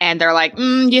wound and they're like,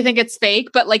 do you think it's fake?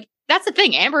 But like, that's the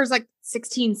thing. Amber's like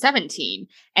 16, 17,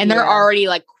 and they're already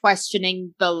like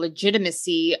questioning the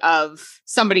legitimacy of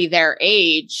somebody their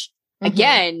age. Mm-hmm.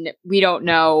 Again, we don't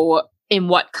know in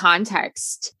what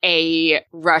context a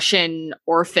Russian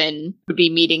orphan would be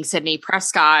meeting Sydney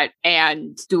Prescott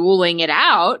and dueling it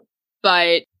out,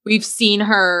 but we've seen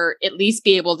her at least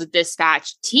be able to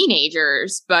dispatch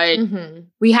teenagers, but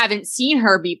we haven't seen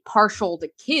her be partial to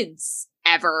kids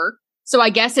ever. So I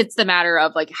guess it's the matter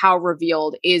of like, how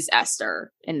revealed is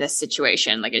Esther in this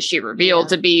situation? Like, is she revealed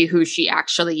to be who she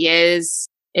actually is?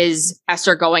 Is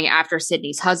Esther going after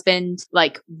Sydney's husband?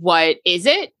 Like, what is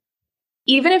it?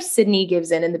 Even if Sydney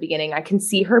gives in the beginning, I can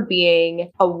see her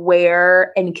being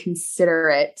aware and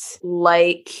considerate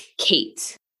like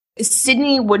Kate.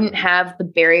 Sydney wouldn't have the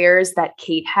barriers that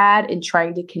Kate had in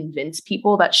trying to convince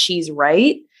people that she's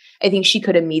right. I think she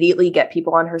could immediately get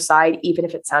people on her side, even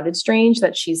if it sounded strange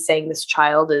that she's saying this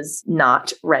child is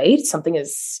not right. Something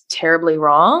is terribly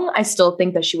wrong. I still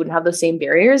think that she wouldn't have those same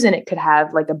barriers and it could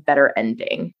have like a better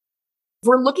ending. If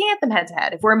we're looking at them head to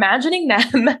head, if we're imagining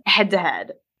them head to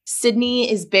head,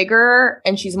 Sydney is bigger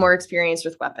and she's more experienced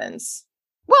with weapons.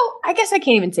 Well, I guess I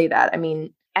can't even say that. I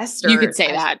mean, Esther. You could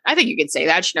say that. I think you could say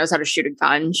that. She knows how to shoot a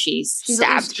gun. She's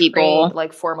stabbed people. Trained,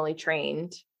 like formally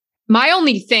trained. My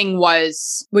only thing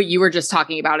was what you were just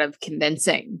talking about of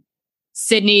convincing.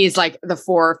 Sydney is like the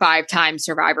 4 or 5 time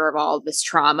survivor of all of this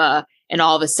trauma. And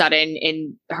all of a sudden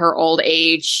in her old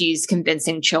age, she's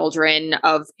convincing children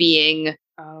of being...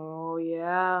 Oh,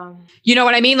 yeah. You know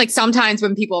what I mean? Like sometimes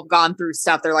when people have gone through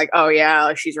stuff, they're like, oh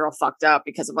yeah, she's real fucked up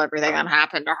because of everything that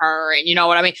happened to her. And you know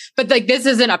what I mean? But like, this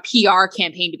isn't a PR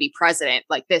campaign to be president.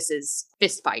 Like this is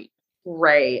fist fight.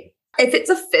 Right. If it's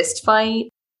a fist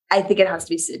fight, I think it has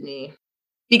to be Sydney.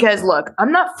 Because look,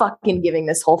 I'm not fucking giving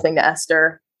this whole thing to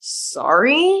Esther.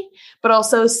 Sorry. But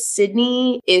also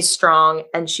Sydney is strong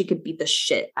and she could beat the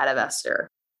shit out of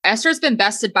Esther. Esther's been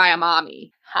bested by a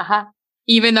mommy. Haha.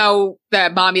 Even though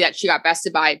the mommy that she got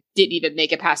bested by didn't even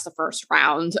make it past the first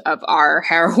round of our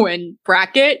heroine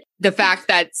bracket. The fact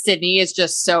that Sydney is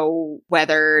just so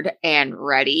weathered and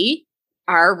ready.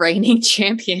 Our reigning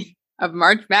champion of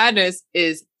March Madness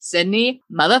is Sydney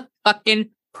motherfucking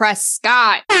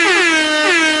Prescott. I'm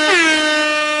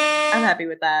happy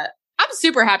with that. I'm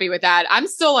super happy with that. I'm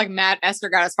still like mad Esther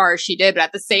got as far as she did, but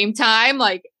at the same time,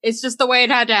 like it's just the way it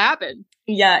had to happen.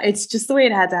 Yeah, it's just the way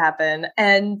it had to happen.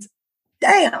 And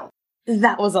damn,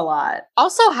 that was a lot.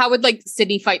 Also, how would like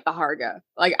Sydney fight the Harga?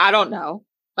 Like, I don't know.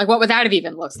 Like, what would that have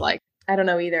even looked like? I don't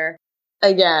know either.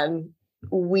 Again,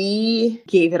 we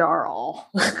gave it our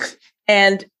all.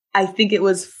 And I think it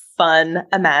was fun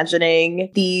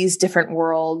imagining these different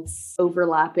worlds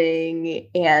overlapping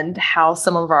and how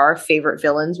some of our favorite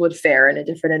villains would fare in a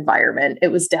different environment. It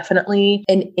was definitely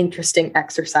an interesting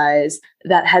exercise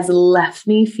that has left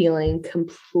me feeling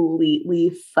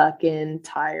completely fucking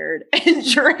tired and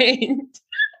drained.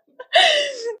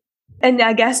 And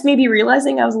I guess maybe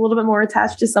realizing I was a little bit more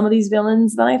attached to some of these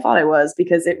villains than I thought I was,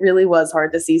 because it really was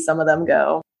hard to see some of them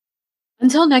go.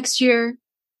 Until next year.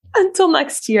 Until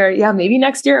next year. Yeah, maybe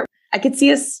next year. I could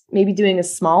see us maybe doing a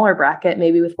smaller bracket,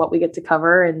 maybe with what we get to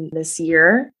cover in this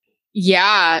year.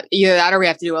 Yeah, either that or we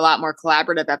have to do a lot more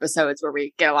collaborative episodes where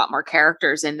we get a lot more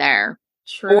characters in there.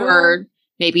 True. Or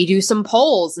maybe do some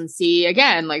polls and see,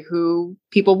 again, like who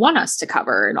people want us to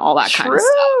cover and all that kind of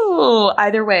stuff.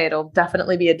 Either way, it'll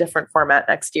definitely be a different format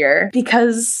next year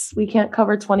because we can't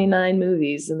cover 29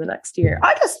 movies in the next year.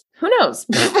 I guess, who knows?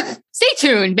 Stay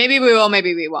tuned. Maybe we will,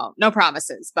 maybe we won't. No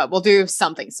promises, but we'll do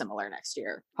something similar next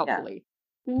year, hopefully.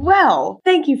 Yeah. Well,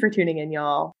 thank you for tuning in,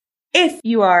 y'all. If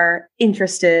you are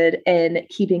interested in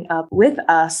keeping up with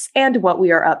us and what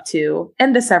we are up to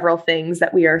and the several things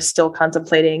that we are still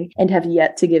contemplating and have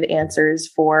yet to give answers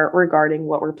for regarding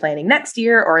what we're planning next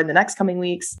year or in the next coming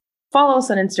weeks, follow us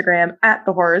on Instagram at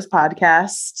The Horrors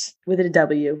Podcast with a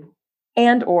W,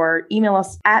 and or email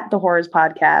us at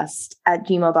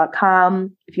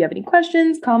thehorrorspodcast@gmail.com if you have any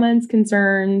questions, comments,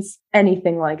 concerns,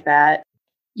 anything like that.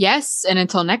 Yes, and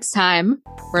until next time,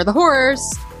 we're The Horrors.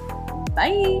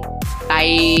 Bye.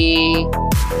 Bye.